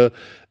 etc.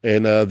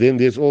 And then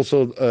there's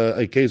also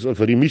a case of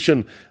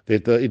remission,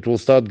 that it will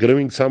start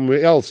growing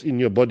somewhere else in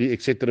your body,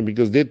 etc.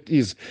 Because that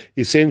is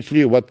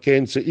essentially what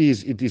cancer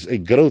is. It is a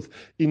growth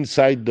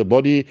inside the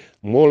body,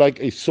 more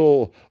like a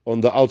sore on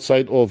the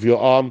outside of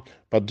your arm.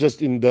 But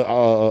just in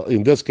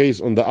this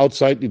case, on the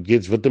outside, it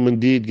gets vitamin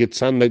D, it gets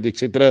sunlight,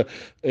 etc.,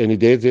 and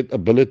it has that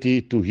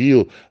ability to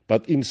heal.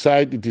 But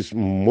inside, it is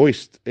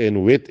moist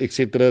and wet,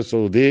 etc.,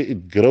 so there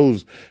it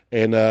grows.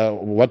 And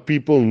what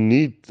people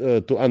need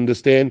to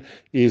understand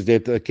is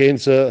that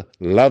cancer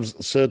loves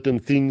certain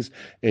things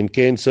and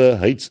cancer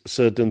hates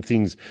certain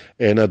things.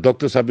 And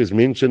Dr. Sab has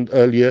mentioned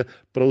earlier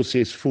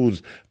processed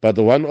foods, but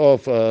one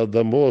of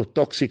the more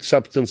toxic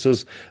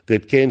substances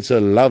that cancer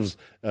loves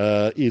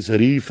is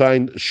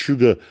refined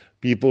sugar.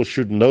 People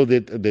should know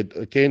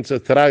that cancer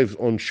thrives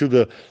on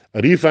sugar.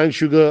 Refined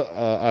sugar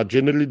are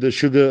generally the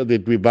sugar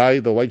that we buy,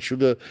 the white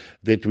sugar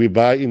that we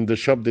buy in the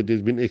shop that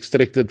has been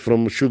extracted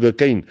from sugar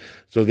cane.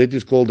 So that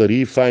is called a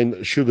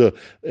refined sugar,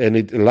 and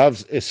it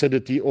loves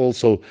acidity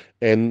also.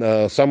 And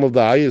some of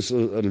the highest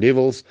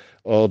levels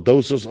or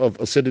doses of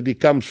acidity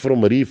comes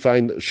from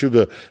refined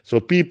sugar. So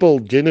people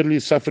generally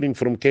suffering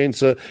from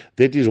cancer,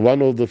 that is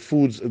one of the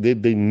foods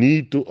that they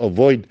need to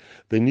avoid.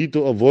 They need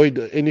to avoid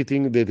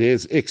anything that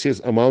has excess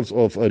amounts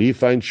of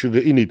refined sugar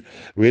in it,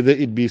 whether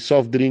it be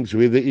soft drinks,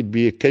 whether it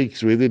be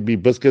cakes, whether it be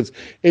biscuits,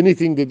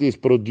 anything that is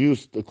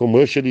produced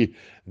commercially.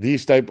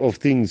 These type of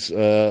things,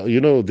 that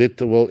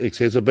will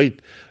exacerbate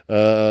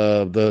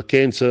the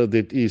cancer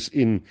that is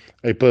in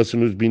a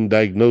person who's been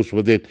diagnosed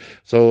with it.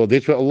 So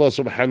that's why Allah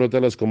subhanahu wa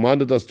ta'ala has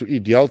commanded us to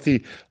eat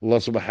healthy. Allah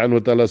subhanahu wa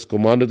ta'ala has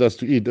commanded us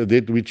to eat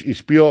that which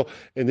is pure,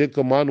 and that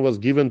command was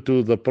given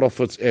to the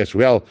prophets as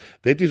well.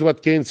 That is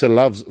what cancer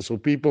loves, so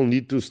people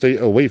need to stay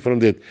away from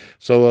that.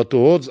 So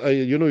towards,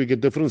 you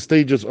get different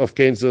stages of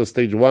cancer,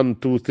 stage 1,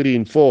 2, 3,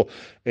 and 4.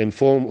 And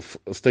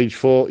stage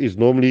 4 is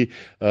normally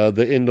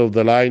the end of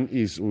the line,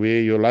 is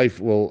where your life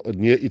will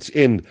near its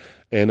end.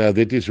 And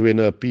that is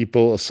when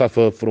people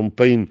suffer from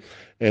pain,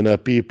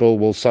 and people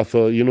will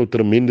suffer,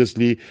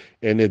 tremendously.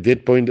 And at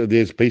that point,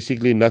 there's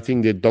basically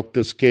nothing that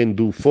doctors can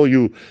do for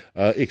you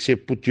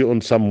except put you on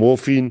some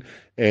morphine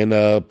and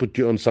put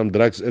you on some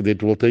drugs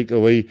that will take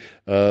away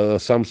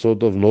some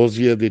sort of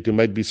nausea that you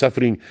might be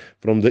suffering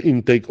from the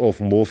intake of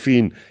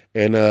morphine.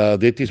 And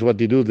that is what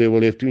they do. They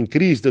will have to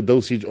increase the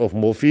dosage of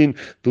morphine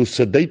to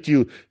sedate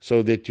you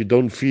so that you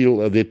don't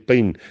feel that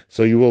pain.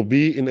 So you will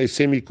be in a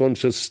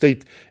semi-conscious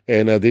state,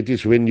 and that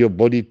is when your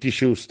body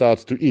tissue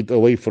starts to eat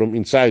away from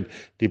inside,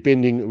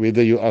 depending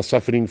whether you are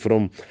suffering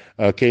from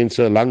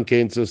cancer, lung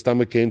cancer,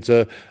 stomach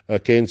cancer,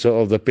 cancer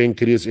of the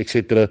pancreas,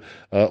 etc.,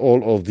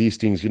 all of these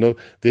things.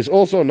 There's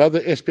also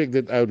another aspect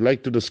that I would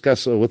like to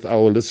discuss with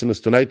our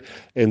listeners tonight,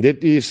 and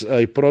that is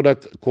a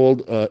product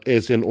called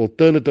as an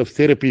alternative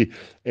therapy,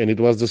 and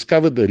it was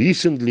discovered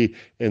recently,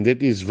 and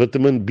that is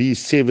vitamin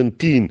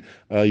B17.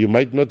 You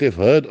might not have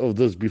heard of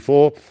this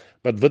before,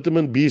 but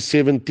vitamin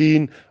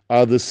B17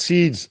 are the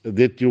seeds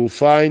that you'll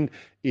find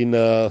in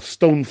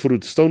stone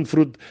fruit. Stone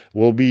fruit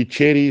will be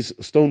cherries,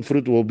 stone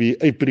fruit will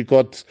be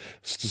apricots,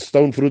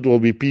 stone fruit will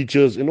be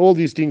peaches, and all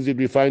these things that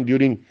we find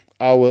during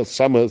our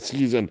summer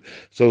season.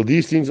 So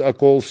these things are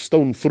called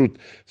stone fruit.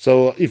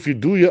 So if you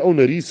do your own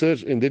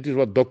research, and that is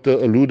what Doctor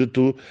alluded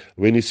to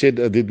when he said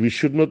that we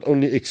should not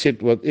only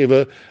accept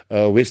whatever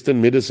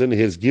Western medicine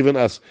has given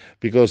us,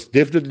 because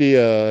definitely,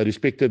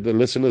 respected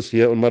listeners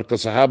here on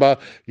Markaz Sahaba,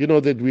 you know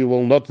that we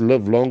will not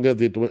live longer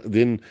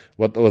than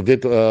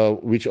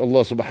which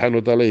Allah subhanahu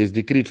wa ta'ala has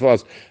decreed for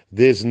us.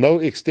 There's no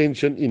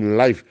extension in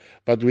life,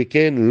 but we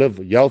can live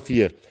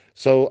healthier.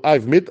 So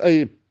I've met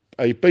a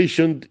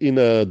patient in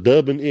a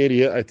Durban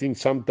area, I think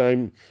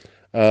sometime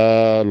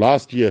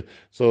last year.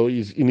 So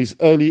he's in his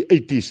early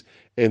 80s,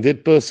 and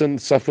that person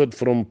suffered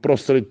from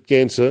prostate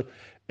cancer,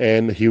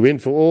 and he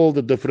went for all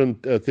the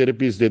different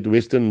therapies that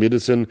Western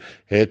medicine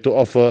had to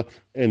offer,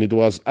 and it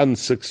was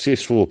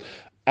unsuccessful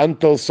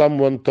until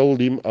someone told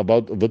him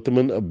about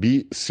vitamin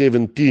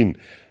B17.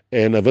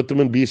 And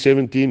vitamin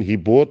B17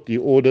 he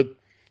ordered,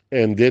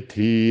 and that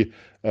he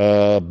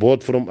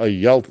bought from a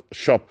health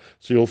shop.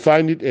 So you'll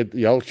find it at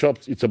health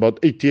shops. It's about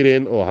 80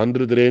 rand or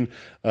 100 rand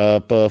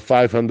per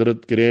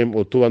 500 gram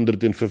or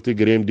 250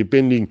 gram,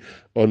 depending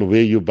on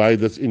where you buy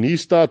this. And he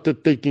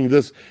started taking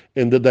this,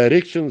 and the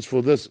directions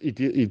for this,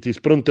 it is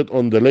printed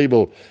on the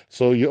label.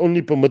 So you're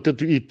only permitted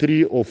to eat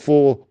 3 or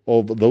 4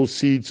 of those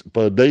seeds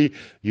per day.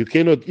 You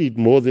cannot eat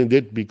more than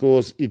that,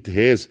 because it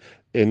has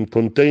and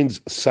contains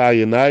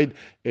cyanide,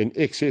 and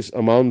excess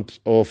amount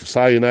of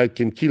cyanide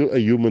can kill a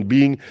human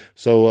being.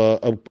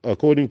 So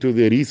according to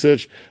the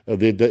research,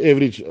 the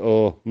average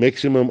or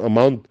maximum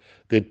amount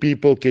that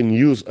people can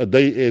use a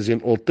day as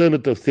an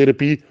alternative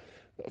therapy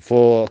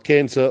for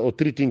cancer or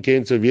treating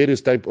cancer, various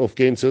type of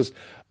cancers,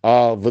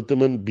 are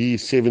vitamin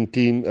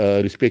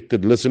B17,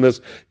 respected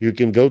listeners. You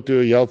can go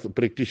to a health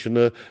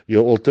practitioner,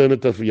 your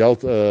alternative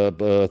health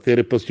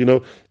therapist,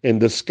 and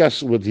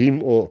discuss with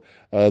him or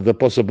the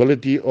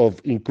possibility of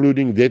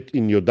including that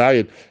in your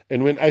diet.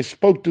 And when I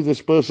spoke to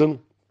this person,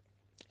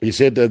 he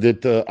said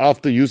that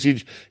after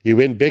usage, he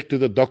went back to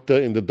the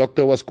doctor, and the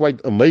doctor was quite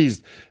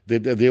amazed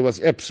that there was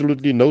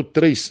absolutely no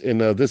trace.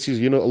 And this is,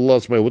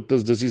 Allah's my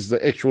witness, this is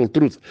the actual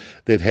truth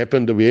that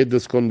happened. We had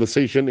this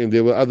conversation, and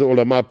there were other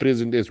ulama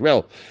present as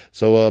well.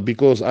 So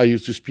because I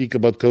used to speak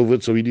about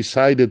COVID, so he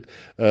decided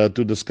to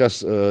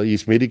discuss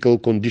his medical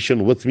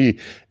condition with me.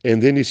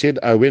 And then he said,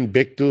 I went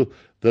back to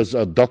this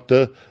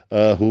doctor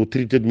who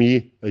treated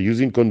me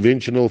using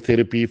conventional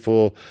therapy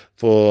for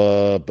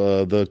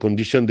the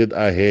condition that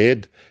I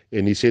had.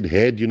 And he said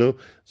had,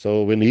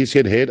 So when he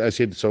said had, I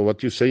said, so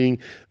what you're saying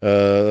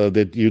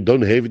that you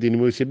don't have it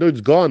anymore? He said, no, it's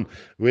gone.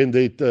 When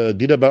they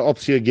did a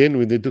biopsy again,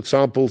 when they took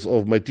samples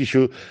of my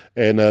tissue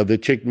and they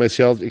checked my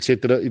cells,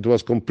 etc., it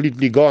was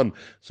completely gone.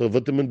 So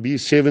vitamin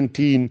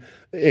B17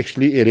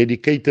 actually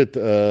eradicated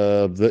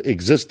the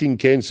existing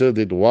cancer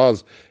that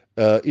was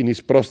in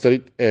his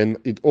prostate, and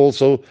it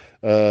also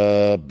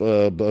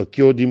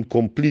cured him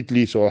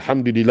completely. So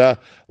alhamdulillah,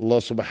 Allah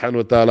subhanahu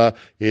wa ta'ala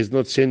has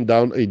not sent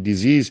down a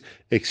disease,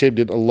 except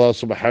that Allah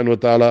subhanahu wa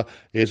ta'ala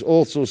has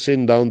also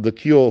sent down the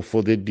cure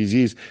for that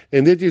disease.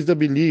 And that is the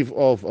belief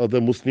of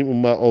the Muslim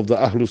Ummah, of the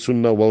Ahlul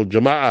Sunnah wal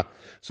Jama'ah.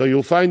 So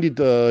you'll find it,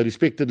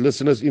 respected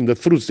listeners, in the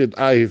fruits that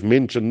I have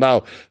mentioned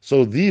now.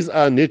 So these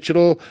are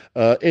natural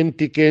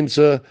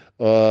anti-cancer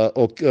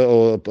or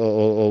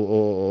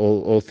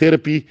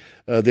therapy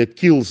that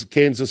kills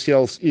cancer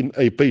cells in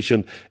a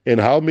patient. And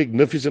how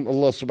magnificent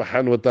Allah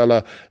subhanahu wa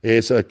ta'ala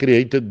has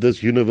created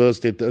this universe,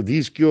 that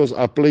these cures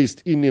are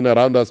placed in and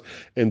around us.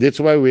 And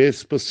that's why we have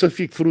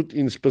specific fruit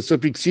in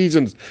specific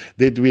seasons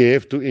that we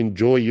have to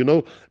enjoy,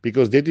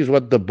 because that is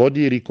what the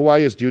body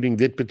requires during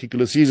that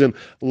particular season.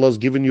 Allah's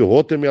given you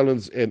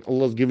watermelons, and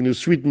Allah's given you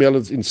sweet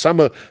melons in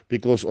summer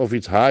because of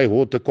its high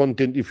water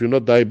content. If you're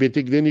not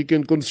diabetic, then you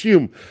can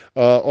consume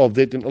of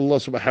that. And Allah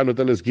subhanahu wa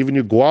ta'ala has given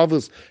you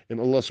guavas, and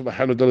Allah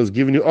subhanahu wa ta'ala has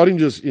given you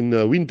oranges in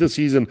winter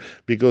season,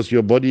 because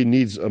your body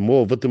needs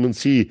more vitamin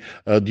C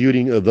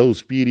during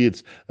those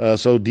periods.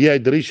 So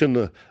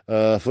dehydration,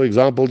 for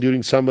example,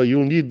 during summer,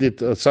 you'll need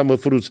that summer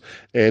fruits,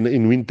 and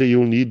in winter,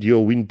 you'll need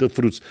your winter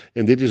fruits.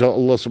 And that is how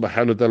Allah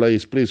subhanahu wa ta'ala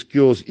has placed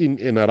cures in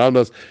and around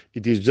us.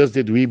 It is just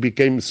that we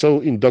became so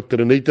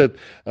indoctrinated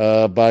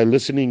by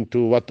listening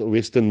to what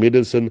Western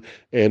medicine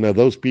and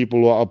those people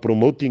who are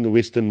promoting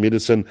Western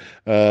medicine,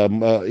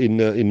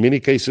 in many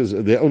cases,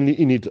 they're only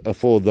in it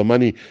for the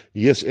money.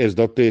 Yes, as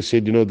Doctor has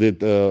said,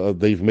 that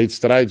they've made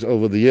strides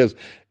over the years,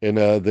 and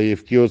they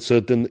have cured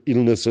certain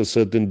illnesses,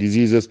 certain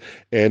diseases.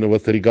 And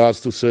with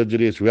regards to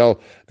surgery as well,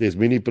 there's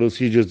many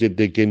procedures that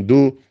they can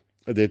do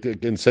that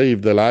can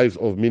save the lives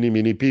of many,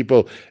 many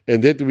people,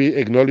 and that we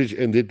acknowledge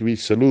and that we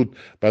salute.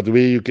 But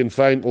where you can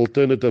find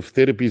alternative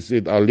therapies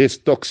that are less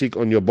toxic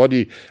on your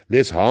body,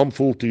 less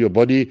harmful to your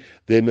body,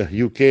 then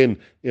you can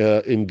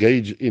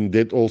engage in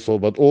that also,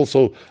 but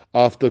also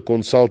after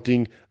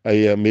consulting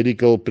a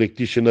medical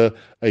practitioner,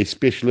 a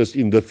specialist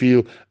in the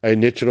field, a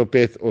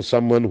naturopath, or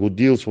someone who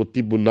deals with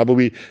Tibbun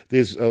Nabawi.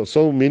 There's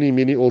so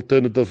many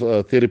alternative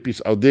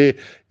therapies out there.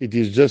 It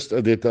is just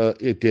that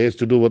it has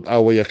to do with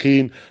our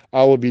yaqeen.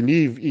 Our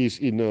belief is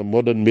in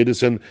modern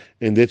medicine,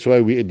 and that's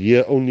why we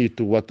adhere only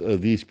to what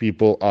these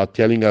people are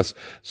telling us.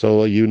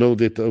 So you know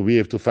that we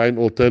have to find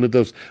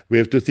alternatives. We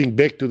have to think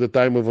back to the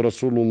time of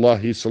Rasulullah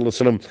sallallahu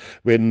alaihi wasallam,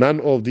 when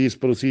none of these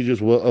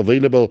procedures were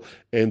available,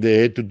 and they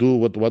had to do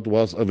what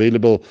was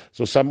available.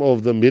 So some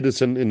of the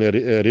medicine and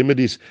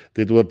remedies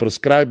that were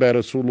prescribed by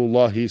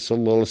Rasulullah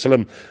sallallahu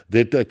alaihi wasallam,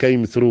 that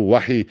came through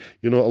wahi.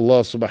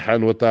 Allah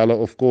subhanahu wa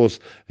ta'ala, of course,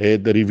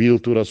 had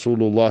revealed to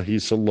Rasulullah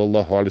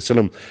sallallahu alaihi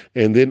wasallam,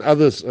 and then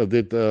others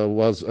that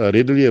was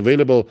readily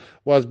available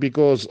was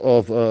because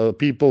of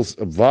people's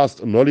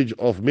vast knowledge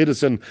of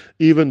medicine,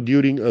 even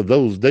during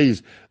those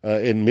days.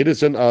 And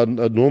medicine are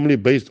normally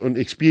based on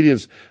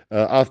experience.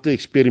 After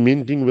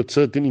experimenting with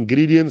certain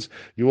ingredients,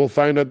 you will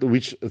find out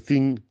which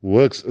thing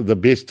works the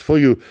best for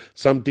you.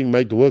 Something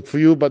might work for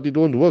you, but it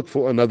won't work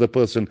for another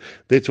person.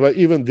 That's why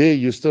even there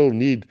you still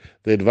need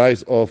the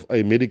advice of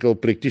a medical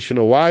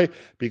practitioner. Why?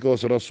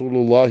 Because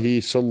Rasulullah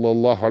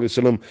sallallahu alaihi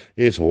wasallam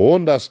has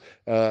warned us,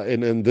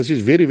 and this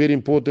is very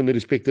important,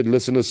 respected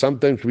listeners.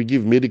 Sometimes we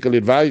give medical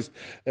advice,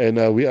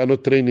 and we are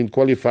not trained and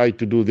qualified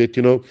to do that.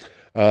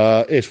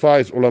 As far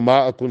as ulama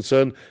are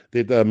concerned,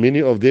 that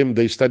many of them,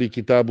 they study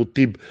Kitabut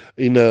Tib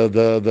in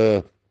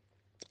the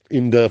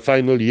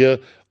final year,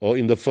 or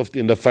in the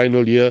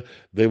final year.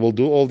 They will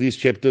do all these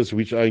chapters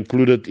which are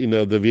included in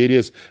the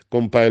various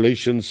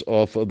compilations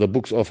of the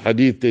books of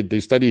hadith that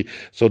they study.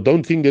 So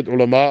don't think that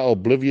ulama are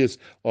oblivious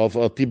of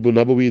Tibbun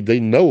Nabawi.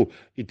 They know.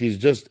 It is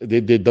just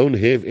that they don't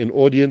have an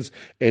audience,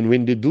 and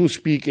when they do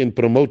speak and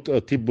promote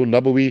Tibbun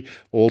Nabawi,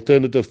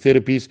 alternative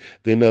therapies,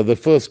 then the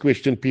first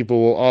question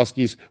people will ask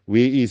is,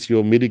 where is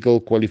your medical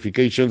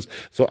qualifications?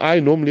 So I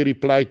normally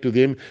reply to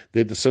them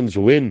that since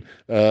when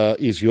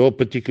is your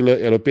particular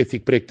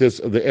allopathic practice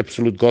the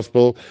absolute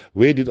gospel?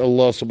 Where did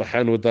Allah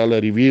subhanahu wa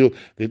ta'ala reveal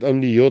that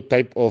only your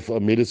type of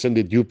medicine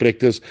that you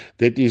practice,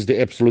 that is the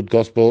absolute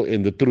gospel,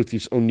 and the truth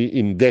is only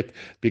in that?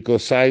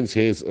 Because science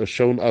has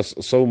shown us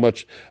so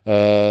much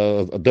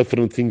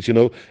different things,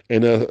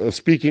 And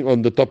speaking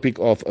on the topic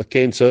of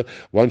cancer,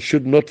 one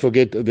should not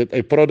forget that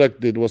a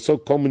product that was so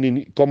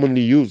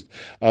commonly used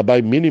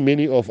by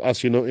many of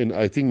us, and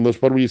I think most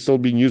probably still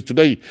being used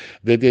today,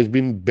 that has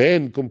been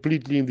banned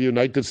completely in the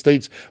United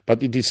States,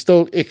 but it is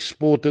still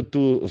exported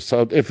to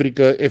South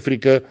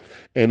Africa,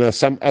 and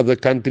some other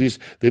countries,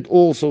 that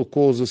also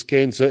causes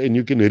cancer. And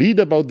you can read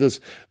about this,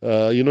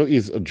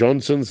 is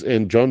Johnson's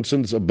and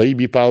Johnson's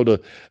baby powder,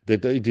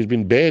 that it has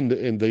been banned,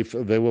 and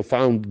they were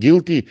found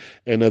guilty,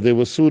 and they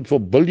were sued for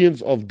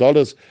billions of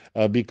dollars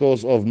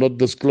because of not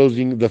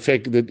disclosing the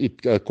fact that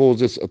it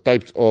causes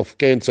types of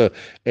cancer.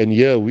 And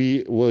here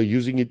we were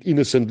using it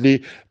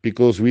innocently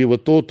because we were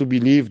taught to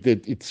believe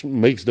that it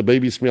makes the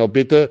baby smell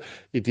better.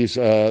 It is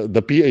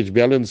the pH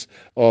balance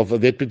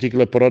of that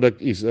particular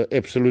product is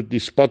absolutely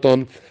spot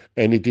on,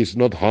 and it is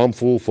not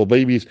harmful for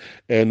babies.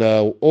 And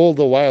all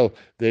the while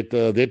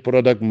that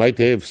product might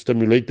have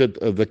stimulated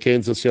the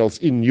cancer cells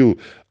in you.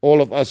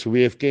 All of us,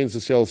 we have cancer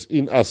cells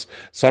in us.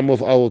 Some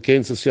of our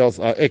cancer cells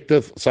are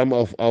active, some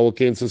of our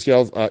cancer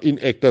cells are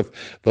inactive.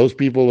 Those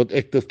people with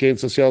active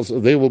cancer cells,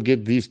 they will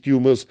get these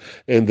tumors,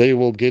 and they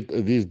will get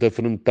these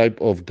different type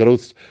of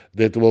growths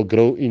that will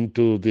grow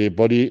into their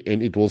body,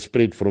 and it will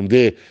spread from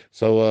there.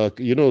 So,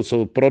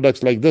 so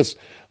products like this,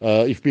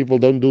 if people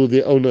don't do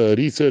their own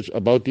research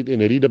about it and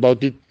read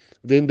about it,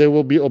 then they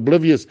will be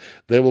oblivious.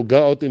 They will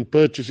go out and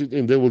purchase it,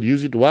 and they will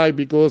use it. Why?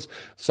 Because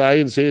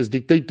science has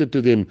dictated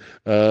to them.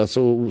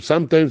 So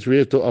sometimes we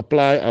have to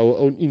apply our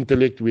own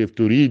intellect. We have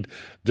to read,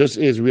 just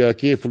as we are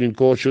careful and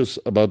cautious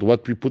about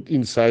what we put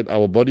inside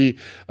our body.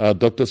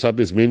 Dr. Sab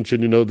has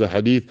mentioned, the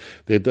hadith,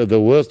 that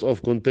the worst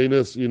of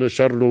containers,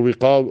 sharrul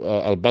wiqal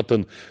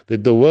al-batan,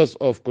 that the worst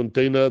of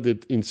container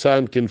that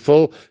insan can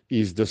fill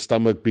is the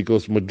stomach,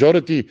 because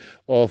majority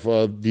of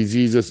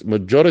diseases,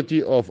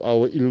 majority of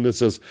our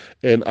illnesses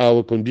and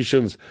our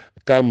conditions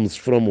comes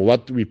from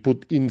what we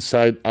put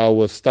inside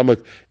our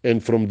stomach,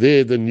 and from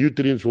there the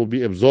nutrients will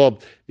be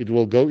absorbed. It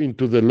will go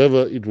into the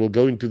liver, it will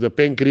go into the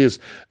pancreas,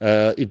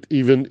 it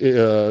even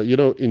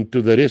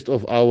into the rest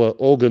of our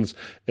organs.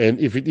 And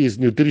if it is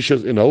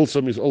nutritious and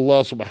wholesome as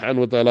Allah subhanahu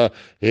wa ta'ala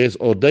has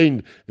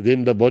ordained,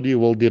 then the body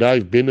will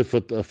derive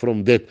benefit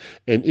from that.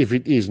 And if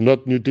it is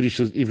not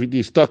nutritious, if it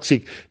is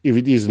toxic, if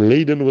it is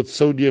laden with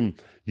sodium,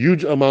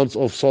 huge amounts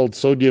of salt,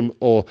 sodium,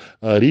 or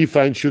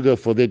refined sugar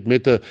for that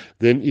matter,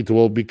 then it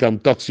will become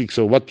toxic.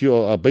 So what you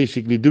are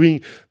basically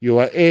doing, you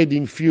are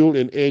adding fuel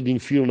and adding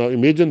fuel. Now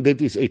imagine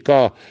that is a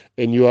car,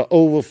 and you are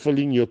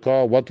overfilling your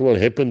car. What will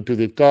happen to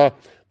that car?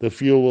 The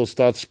fuel will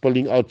start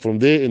spilling out from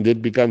there, and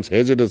that becomes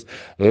hazardous.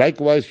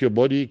 Likewise, your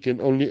body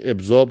can only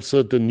absorb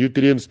certain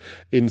nutrients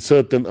in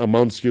certain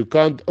amounts. You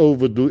can't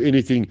overdo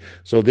anything.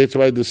 So that's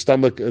why the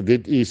stomach,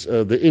 that is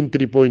the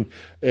entry point,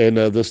 and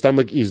the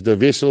stomach is the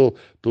vessel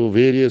to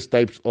various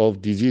types of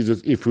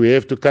diseases. If we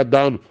have to cut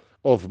down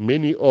of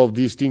many of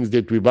these things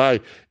that we buy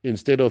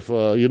instead of,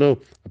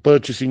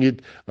 purchasing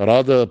it,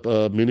 rather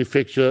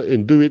manufacture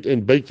and do it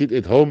and bake it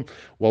at home.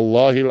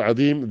 Wallahi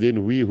al-Azim,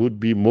 then we would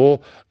be more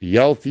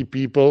healthy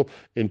people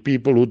and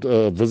people would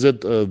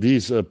visit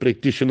these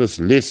practitioners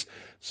less.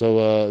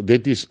 So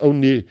that is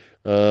only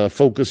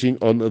focusing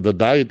on the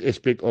diet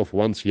aspect of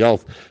one's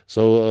health.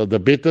 So the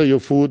better your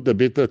food, the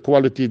better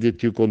quality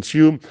that you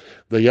consume,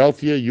 the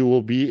healthier you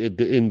will be at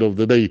the end of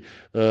the day.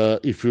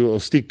 If you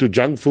stick to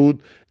junk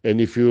food, and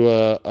if you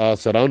are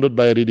surrounded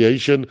by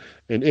radiation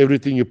and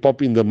everything you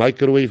pop in the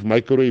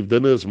microwave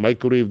dinners,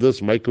 microwave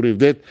this, microwave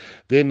that,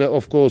 then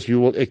of course you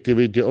will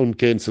activate your own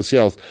cancer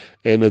cells.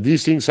 And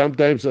these things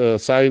sometimes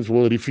science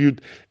will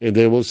refute, and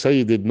they will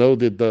say that no,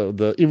 that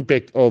the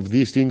impact of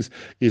these things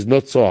is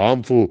not so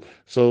harmful.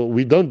 So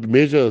we don't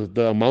measure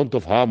the amount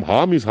of harm.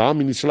 Harm is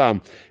harm in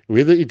Islam.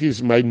 Whether it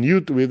is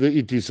minute, whether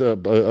it is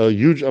a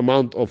huge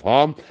amount of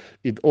harm,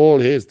 it all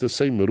has the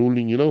same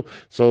ruling.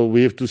 So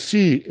we have to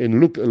see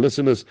and look,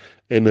 listeners,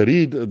 and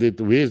read that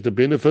where's the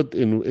benefit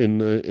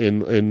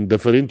and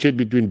differentiate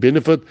between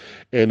benefit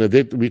and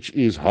that which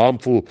is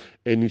harmful.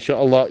 And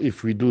inshallah,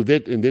 if we do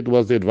that, and that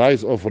was the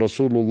advice of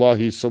Rasulullah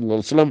sallallahu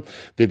alaihi wasallam,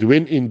 that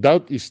when in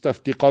doubt,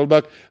 istafti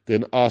qalbak,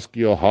 then ask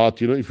your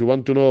heart. If you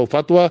want to know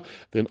fatwa,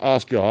 then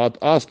ask your heart.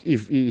 Ask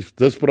if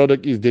this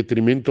product is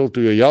detrimental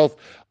to your health.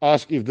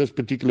 Ask if this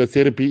particular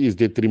therapy is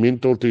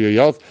detrimental to your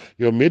health.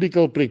 Your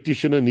medical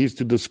practitioner needs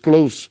to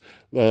disclose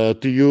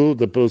to you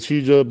the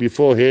procedure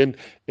beforehand,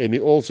 and he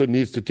also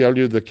needs to tell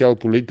you the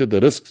calculated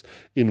risks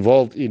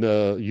involved in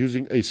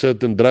using a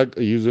certain drug,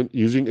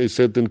 using a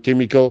certain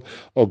chemical,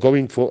 or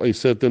going for a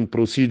certain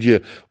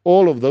procedure.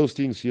 All of those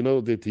things,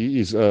 that he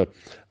is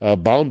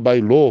bound by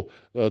law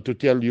to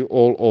tell you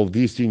all of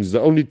these things.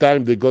 The only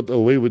time they got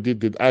away with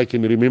it that I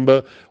can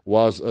remember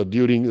was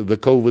during the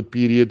COVID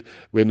period,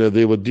 when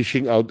they were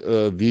dishing out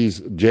these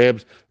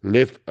jabs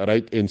left,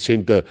 right, and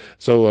center.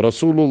 So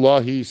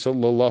Rasulullah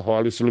sallallahu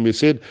alaihi wasallam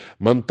said,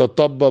 "Man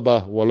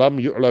tatabbaba wa lam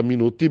yu'la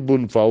minhu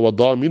tibbun fa huwa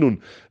daminun."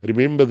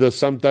 Remember that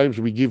sometimes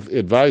we give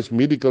advice,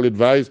 medical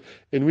advice,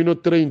 and we're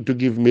not trained to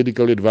give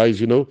medical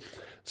advice.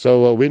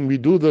 So when we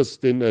do this,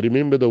 then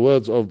remember the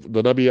words of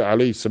the Nabi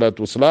alayhi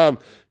salatu wasalam.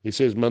 He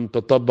says, "Man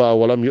tatabba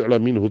wa lam yu'la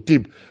minhu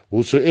tib."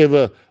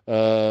 Whosoever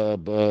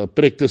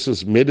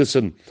practices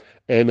medicine,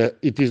 and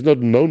it is not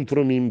known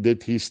from him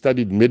that he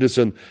studied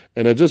medicine.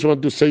 And I just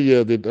want to say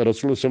here that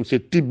Rasulullah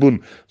said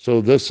tibun.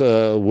 So this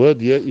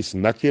word here is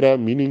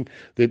nakira, meaning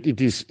that it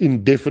is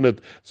indefinite.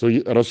 So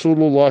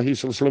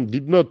Rasulullah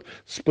did not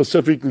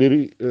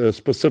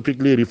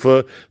specifically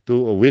refer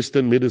to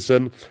Western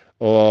medicine,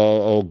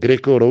 or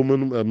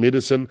Greco-Roman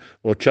medicine,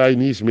 or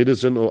Chinese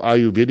medicine, or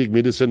Ayurvedic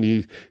medicine.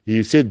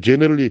 He said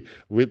generally,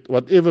 with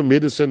whatever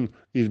medicine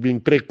is being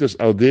practiced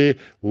out there,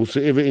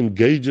 whosoever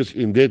engages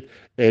in that,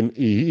 and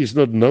he is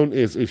not known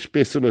as a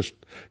specialist,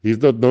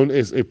 he's not known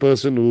as a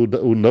person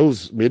who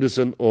knows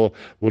medicine or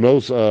who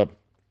knows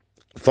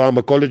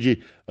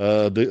pharmacology,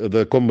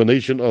 the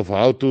combination of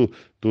how to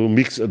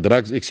mix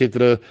drugs,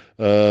 etc.,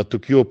 to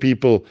cure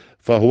people,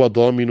 فَهُوَ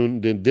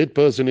ضَامِنٌ, then that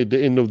person at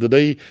the end of the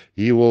day,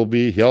 he will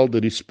be held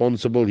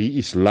responsible. He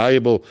is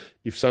liable.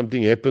 If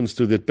something happens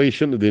to that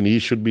patient, then he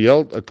should be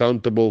held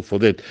accountable for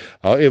that.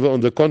 However, on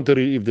the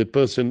contrary, if that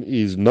person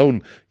is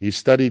known, he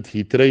studied,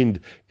 he trained,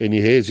 and he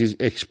has his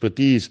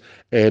expertise,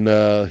 and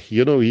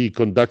he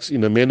conducts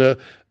in a manner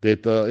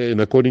that,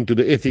 and according to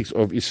the ethics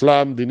of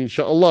Islam, then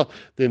inshallah,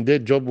 then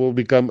that job will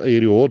become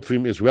a reward for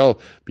him as well,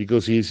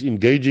 because he is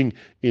engaging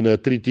in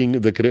treating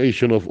the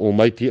creation of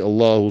Almighty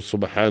Allah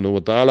subhanahu wa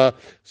ta'ala.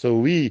 So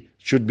we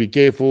should be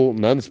careful,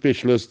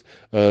 non-specialists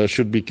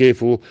should be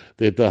careful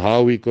that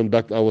how we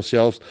conduct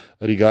ourselves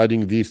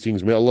regarding these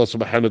things. May Allah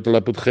subhanahu wa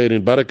ta'ala put khair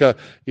and barakah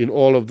in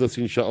all of this,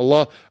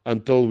 inshallah,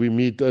 until we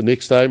meet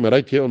next time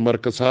right here on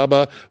Markaz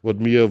Sahaba with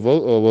me,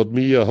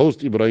 your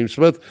host Ibrahim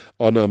Smith,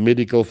 on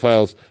Medical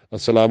Files.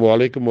 Assalamu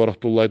alaikum wa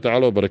rahmatullahi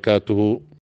ta'ala wa barakatuhu.